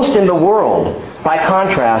most in the world, by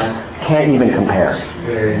contrast, can't even compare.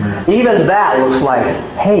 Amen. Even that looks like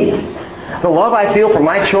hate. The love I feel for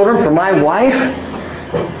my children, for my wife,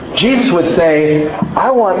 Jesus would say,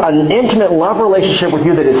 I want an intimate love relationship with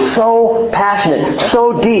you that is so passionate,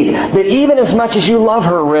 so deep, that even as much as you love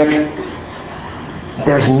her, Rick,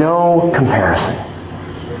 there's no comparison.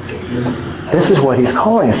 This is what he's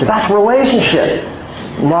calling us to. That's relationship,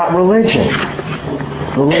 not religion.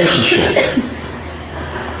 Relationship.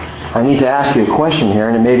 I need to ask you a question here,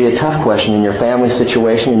 and it may be a tough question in your family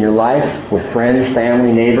situation, in your life, with friends,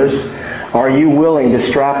 family, neighbors. Are you willing to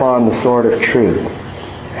strap on the sword of truth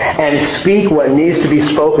and speak what needs to be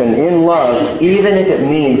spoken in love, even if it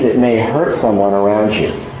means it may hurt someone around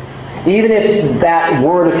you? even if that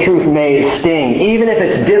word of truth may sting, even if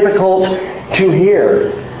it's difficult to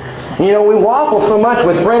hear. You know, we waffle so much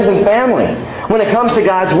with friends and family when it comes to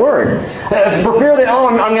God's Word. For fear that,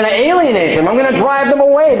 I'm going to alienate them. I'm going to drive them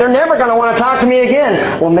away. They're never going to want to talk to me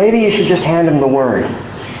again. Well, maybe you should just hand them the Word.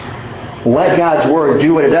 Let God's Word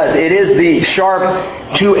do what it does. It is the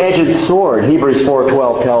sharp, two-edged sword, Hebrews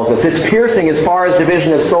 4:12 tells us. It's piercing as far as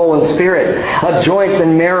division of soul and spirit, of joints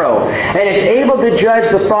and marrow. And it's able to judge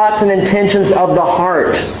the thoughts and intentions of the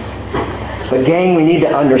heart. But gang, we need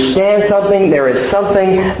to understand something. There is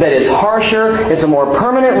something that is harsher. It's a more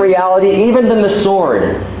permanent reality even than the sword.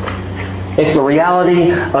 It's the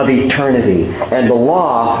reality of eternity. And the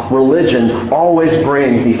law, religion, always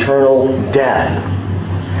brings eternal death.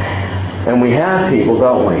 And we have people,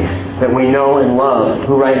 don't we, that we know and love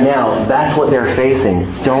who right now, that's what they're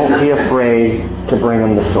facing. Don't be afraid to bring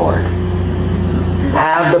them the sword.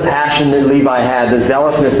 Have the passion that Levi had, the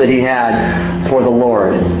zealousness that he had for the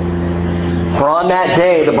Lord. For on that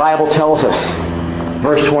day, the Bible tells us,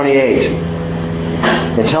 verse 28,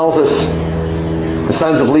 it tells us, the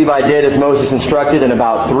sons of Levi did as Moses instructed, and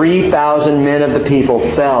about 3,000 men of the people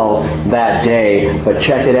fell that day. But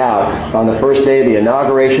check it out. On the first day, the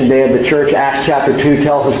inauguration day of the church, Acts chapter 2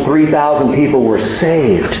 tells us 3,000 people were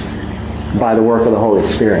saved by the work of the Holy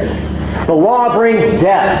Spirit. The law brings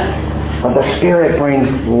death, but the Spirit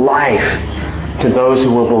brings life to those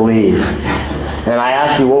who will believe. And I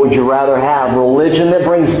ask you, what would you rather have? Religion that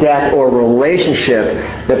brings death or relationship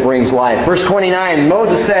that brings life? Verse 29,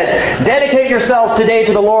 Moses said, "Dedicate yourselves today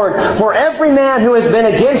to the Lord, for every man who has been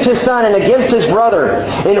against his son and against his brother,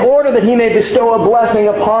 in order that he may bestow a blessing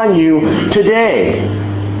upon you today."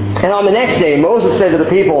 And on the next day, Moses said to the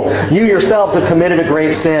people, "You yourselves have committed a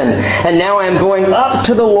great sin, and now I am going up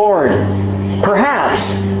to the Lord. Perhaps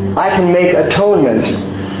I can make atonement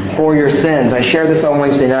for your sins." I shared this on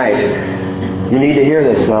Wednesday night. You need to hear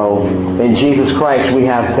this, though. In Jesus Christ, we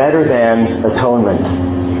have better than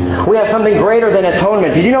atonement. We have something greater than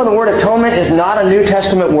atonement. Did you know the word atonement is not a New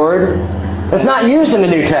Testament word? It's not used in the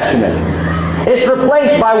New Testament. It's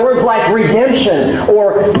replaced by words like redemption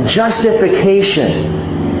or justification.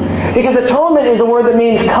 Because atonement is a word that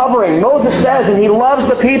means covering. Moses says, and he loves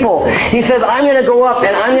the people, he says, "I'm going to go up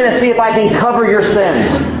and I'm going to see if I can cover your sins.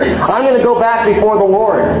 I'm going to go back before the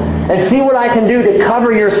Lord and see what I can do to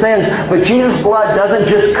cover your sins." But Jesus' blood doesn't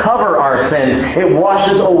just cover our sins. It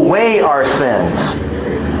washes away our sins.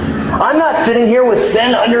 I'm not sitting here with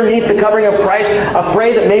sin underneath the covering of Christ,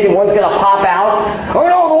 afraid that maybe one's going to pop out. "Oh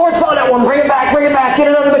no, the Lord saw that one. Bring it back, get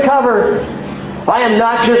it under the cover." I am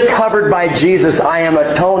not just covered by Jesus. I am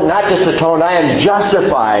atoned, not just atoned, I am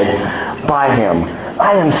justified by Him.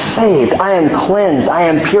 I am saved. I am cleansed. I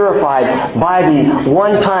am purified by the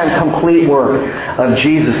one-time complete work of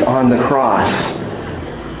Jesus on the cross.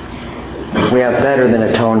 We have better than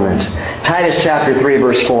atonement. Titus chapter 3,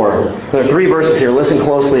 verse 4. There are 3 verses here. Listen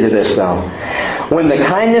closely to this, though. "When the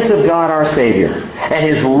kindness of God our Savior and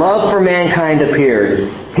His love for mankind appeared,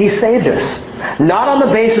 He saved us, not on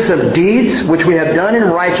the basis of deeds which we have done in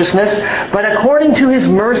righteousness, but according to His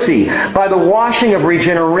mercy, by the washing of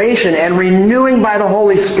regeneration and renewing by the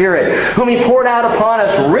Holy Spirit, whom He poured out upon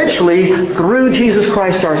us richly through Jesus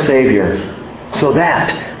Christ our Savior, so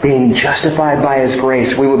that, being justified by His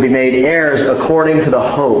grace, we would be made heirs according to the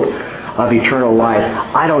hope of eternal life."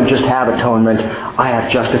 I don't just have atonement, I have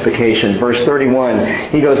justification. Verse 31,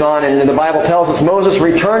 he goes on, and the Bible tells us, Moses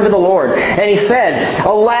returned to the Lord, and he said,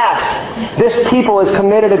 "Alas, this people has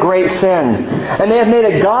committed a great sin, and they have made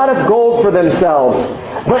a god of gold for themselves.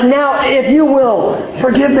 But now, if you will,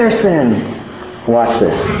 forgive their sin." Watch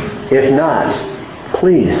this. "If not,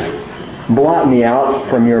 please blot me out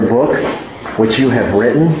from your book, which you have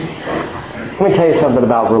written." Let me tell you something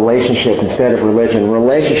about relationship instead of religion.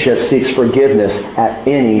 Relationship seeks forgiveness at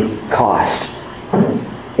any cost.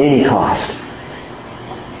 Any cost.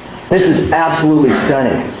 This is absolutely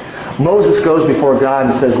stunning. Moses goes before God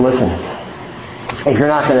and says, "Listen, if you're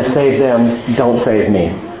not going to save them, don't save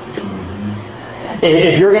me.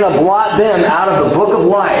 If you're going to blot them out of the book of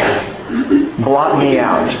life, blot me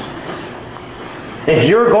out. If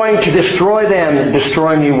you're going to destroy them,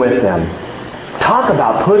 destroy me with them." Talk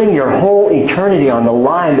about putting your whole eternity on the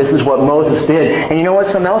line. This is what Moses did. And you know what?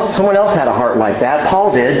 Someone else had a heart like that.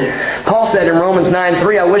 Paul did. Paul said in Romans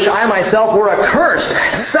 9:3, "I wish I myself were accursed,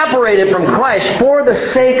 separated from Christ, for the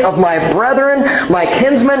sake of my brethren, my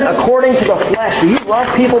kinsmen, according to the flesh." Do you love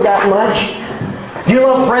people that much? Do you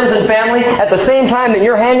love friends and family at the same time that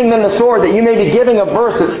you're handing them the sword, that you may be giving a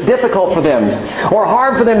verse that's difficult for them or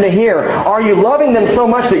hard for them to hear? Are you loving them so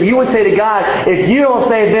much that you would say to God, "If you don't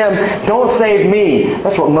save them, don't save me"?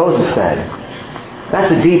 That's what Moses said.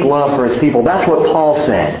 That's a deep love for His people. That's what Paul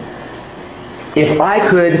said. If I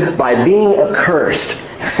could, by being accursed,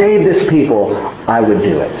 save this people, I would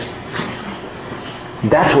do it.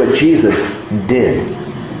 That's what Jesus did.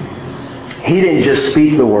 He didn't just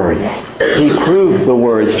speak the words. He proved the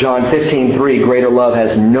words. John 15:3, greater love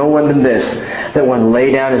has no one than this, that one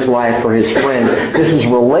lay down his life for his friends. This is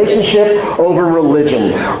relationship over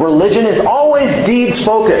religion. Religion is always deeds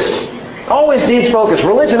focused. Always deeds focused.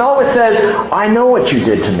 Religion always says, I know what you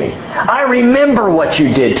did to me. I remember what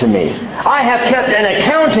you did to me. I have kept an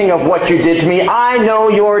accounting of what you did to me. I know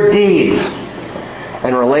your deeds.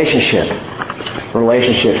 And relationship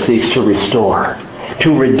seeks to restore,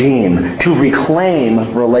 to redeem, to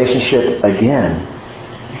reclaim relationship again.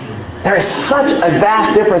 There is such a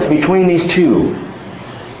vast difference between these two.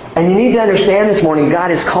 And you need to understand this morning,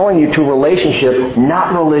 God is calling you to relationship,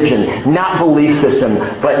 not religion, not belief system,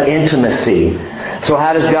 but intimacy. So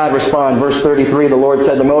how does God respond? Verse 33, the Lord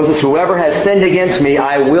said to Moses, whoever has sinned against me,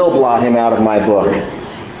 I will blot him out of my book.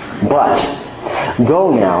 But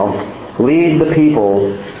go now, lead the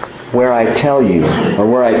people where I tell you, or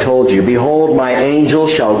where I told you. Behold, my angel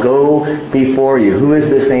shall go before you. Who is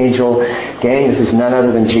this angel? Gang, this is none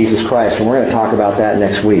other than Jesus Christ. And we're going to talk about that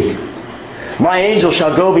next week. My angel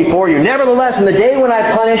shall go before you. Nevertheless, in the day when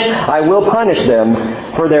I punish, I will punish them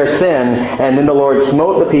for their sin. And then the Lord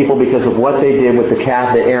smote the people because of what they did with the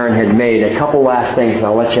calf that Aaron had made. A couple last things, and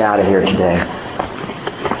I'll let you out of here today.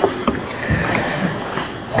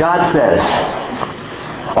 God says,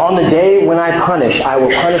 on the day when I punish, I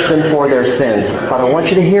will punish them for their sins. But I want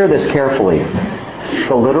you to hear this carefully.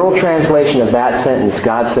 The literal translation of that sentence,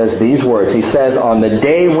 God says these words. He says, on the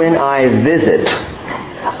day when I visit,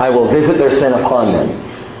 I will visit their sin upon them.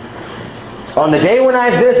 On the day when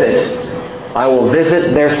I visit, I will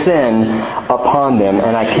visit their sin upon them.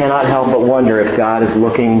 And I cannot help but wonder if God is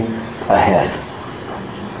looking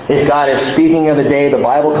ahead. If God is speaking of the day, the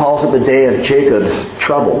Bible calls it the day of Jacob's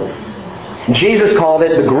trouble. Jesus called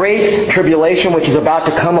it the great tribulation which is about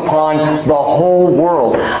to come upon the whole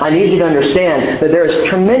world. I need you to understand that there is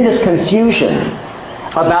tremendous confusion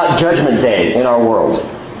about Judgment Day in our world.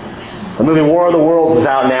 The movie War of the Worlds is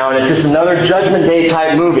out now, and it's just another Judgment Day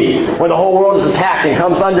type movie where the whole world is attacked and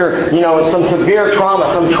comes under, some severe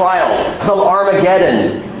trauma, some trial, some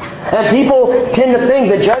Armageddon. And people tend to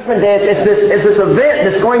think that Judgment Day is this event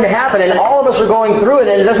that's going to happen, and all of us are going through it,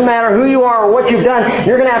 and it doesn't matter who you are or what you've done,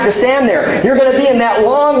 you're going to have to stand there. You're going to be in that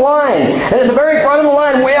long line. And at the very front of the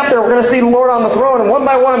line, way up there, we're going to see the Lord on the throne, and one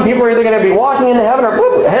by one, people are either going to be walking into heaven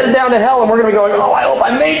or headed down to hell, and we're going to be going, I hope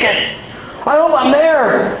I make it. I hope I'm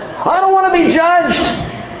there. I don't want to be judged.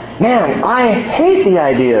 Man, I hate the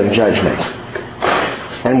idea of judgment.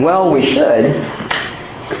 And well, we should.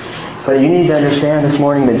 But you need to understand this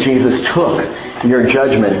morning that Jesus took your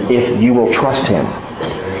judgment if you will trust Him.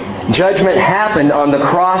 Judgment happened on the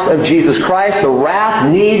cross of Jesus Christ. The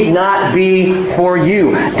wrath need not be for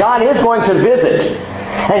you. God is going to visit.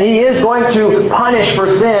 And He is going to punish for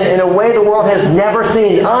sin in a way the world has never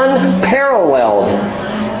seen. Unparalleled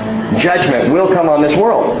judgment will come on this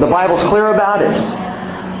world. The Bible's clear about it.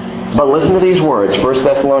 But listen to these words. 1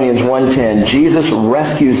 Thessalonians 1:10. Jesus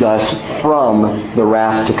rescues us from the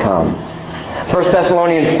wrath to come. 1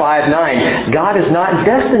 Thessalonians 5:9. God has not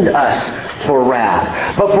destined us for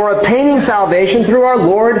wrath, but for obtaining salvation through our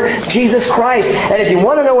Lord Jesus Christ. And if you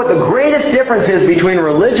want to know what the greatest difference is between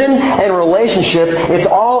religion and relationship, it's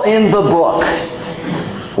all in the book.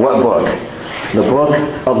 What book? The book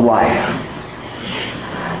of life.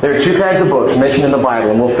 There are two kinds of books mentioned in the Bible,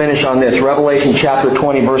 and we'll finish on this. Revelation chapter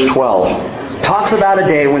 20, verse 12. Talks about a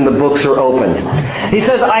day when the books are opened. He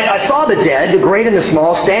says, I saw the dead, the great and the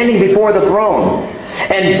small, standing before the throne.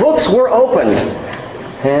 And books were opened.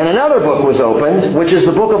 And another book was opened, which is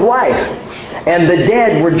the book of life. And the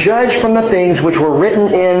dead were judged from the things which were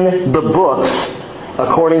written in the books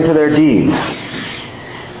according to their deeds.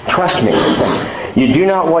 Trust me, you do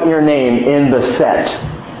not want your name in the set.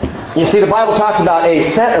 You see, the Bible talks about a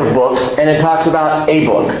set of books, and it talks about a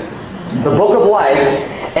book. The book of life,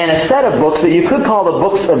 and a set of books that you could call the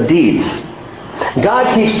books of deeds.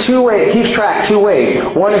 God keeps track two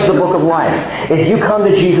ways. One is the book of life. If you come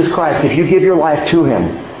to Jesus Christ, if you give your life to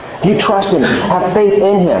Him, you trust Him, have faith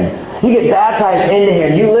in Him, you get baptized into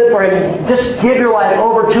Him, you live for Him, just give your life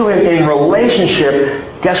over to Him in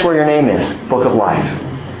relationship, guess where your name is? Book of life.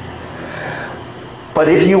 But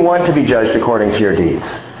if you want to be judged according to your deeds,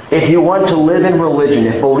 if you want to live in religion,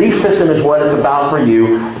 if belief system is what it's about for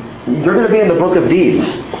you, you're going to be in the book of deeds.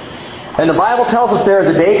 And the Bible tells us there is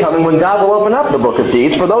a day coming when God will open up the book of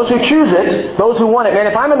deeds for those who choose it, those who want it. Man,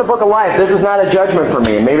 if I'm in the book of life, this is not a judgment for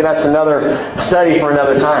me. Maybe that's another study for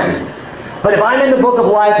another time. But if I'm in the book of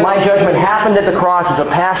life, my judgment happened at the cross. It's a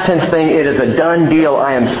past tense thing. It is a done deal.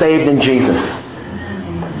 I am saved in Jesus.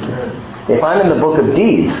 If I'm in the book of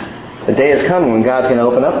deeds, the day is coming when God's going to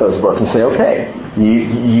open up those books and say, okay,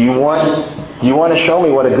 you want to show me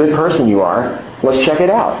what a good person you are? Let's check it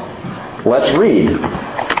out. Let's read.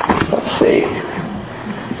 Let's see.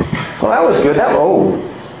 Well, that was good.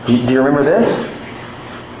 Do you remember this?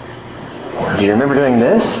 Do you remember doing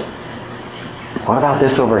this? What about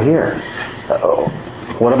this over here?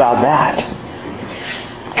 What about that?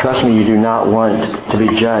 Trust me, you do not want to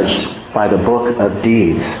be judged by the book of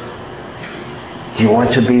deeds. You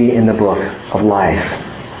want to be in the book of life.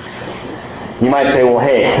 You might say, well,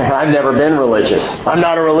 hey, I've never been religious. I'm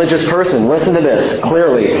not a religious person. Listen to this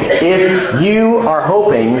clearly. If you are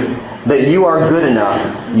hoping that you are good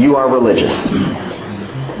enough, you are religious.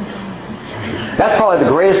 That's probably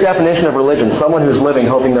the greatest definition of religion, someone who's living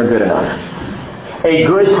hoping they're good enough. A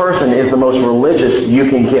good person is the most religious you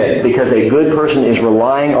can get because a good person is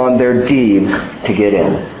relying on their deeds to get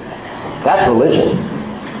in. That's religion.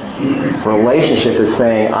 Relationship is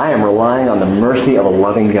saying, I am relying on the mercy of a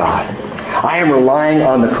loving God. I am relying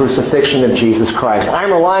on the crucifixion of Jesus Christ. I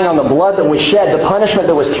am relying on the blood that was shed, the punishment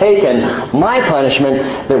that was taken, my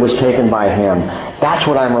punishment that was taken by Him. That's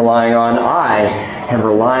what I'm relying on. I am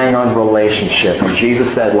relying on relationship. And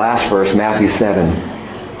Jesus said, last verse, Matthew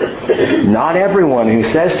 7, not everyone who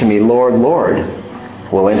says to me, Lord, Lord,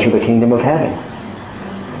 will enter the kingdom of heaven.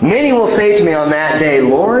 Many will say to me on that day,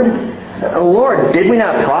 Lord, did we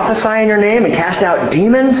not prophesy in your name and cast out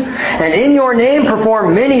demons? And in your name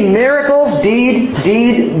perform many miracles? Deed.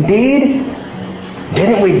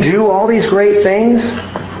 Didn't we do all these great things?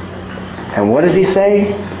 And what does He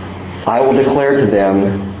say? I will declare to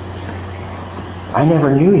them, I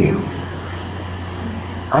never knew you.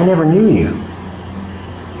 I never knew you.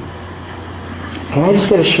 Can I just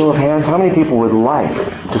get a show of hands? How many people would like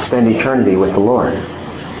to spend eternity with the Lord?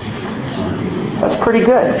 That's pretty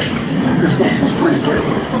good.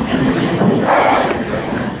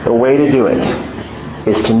 The way to do it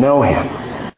is to know Him.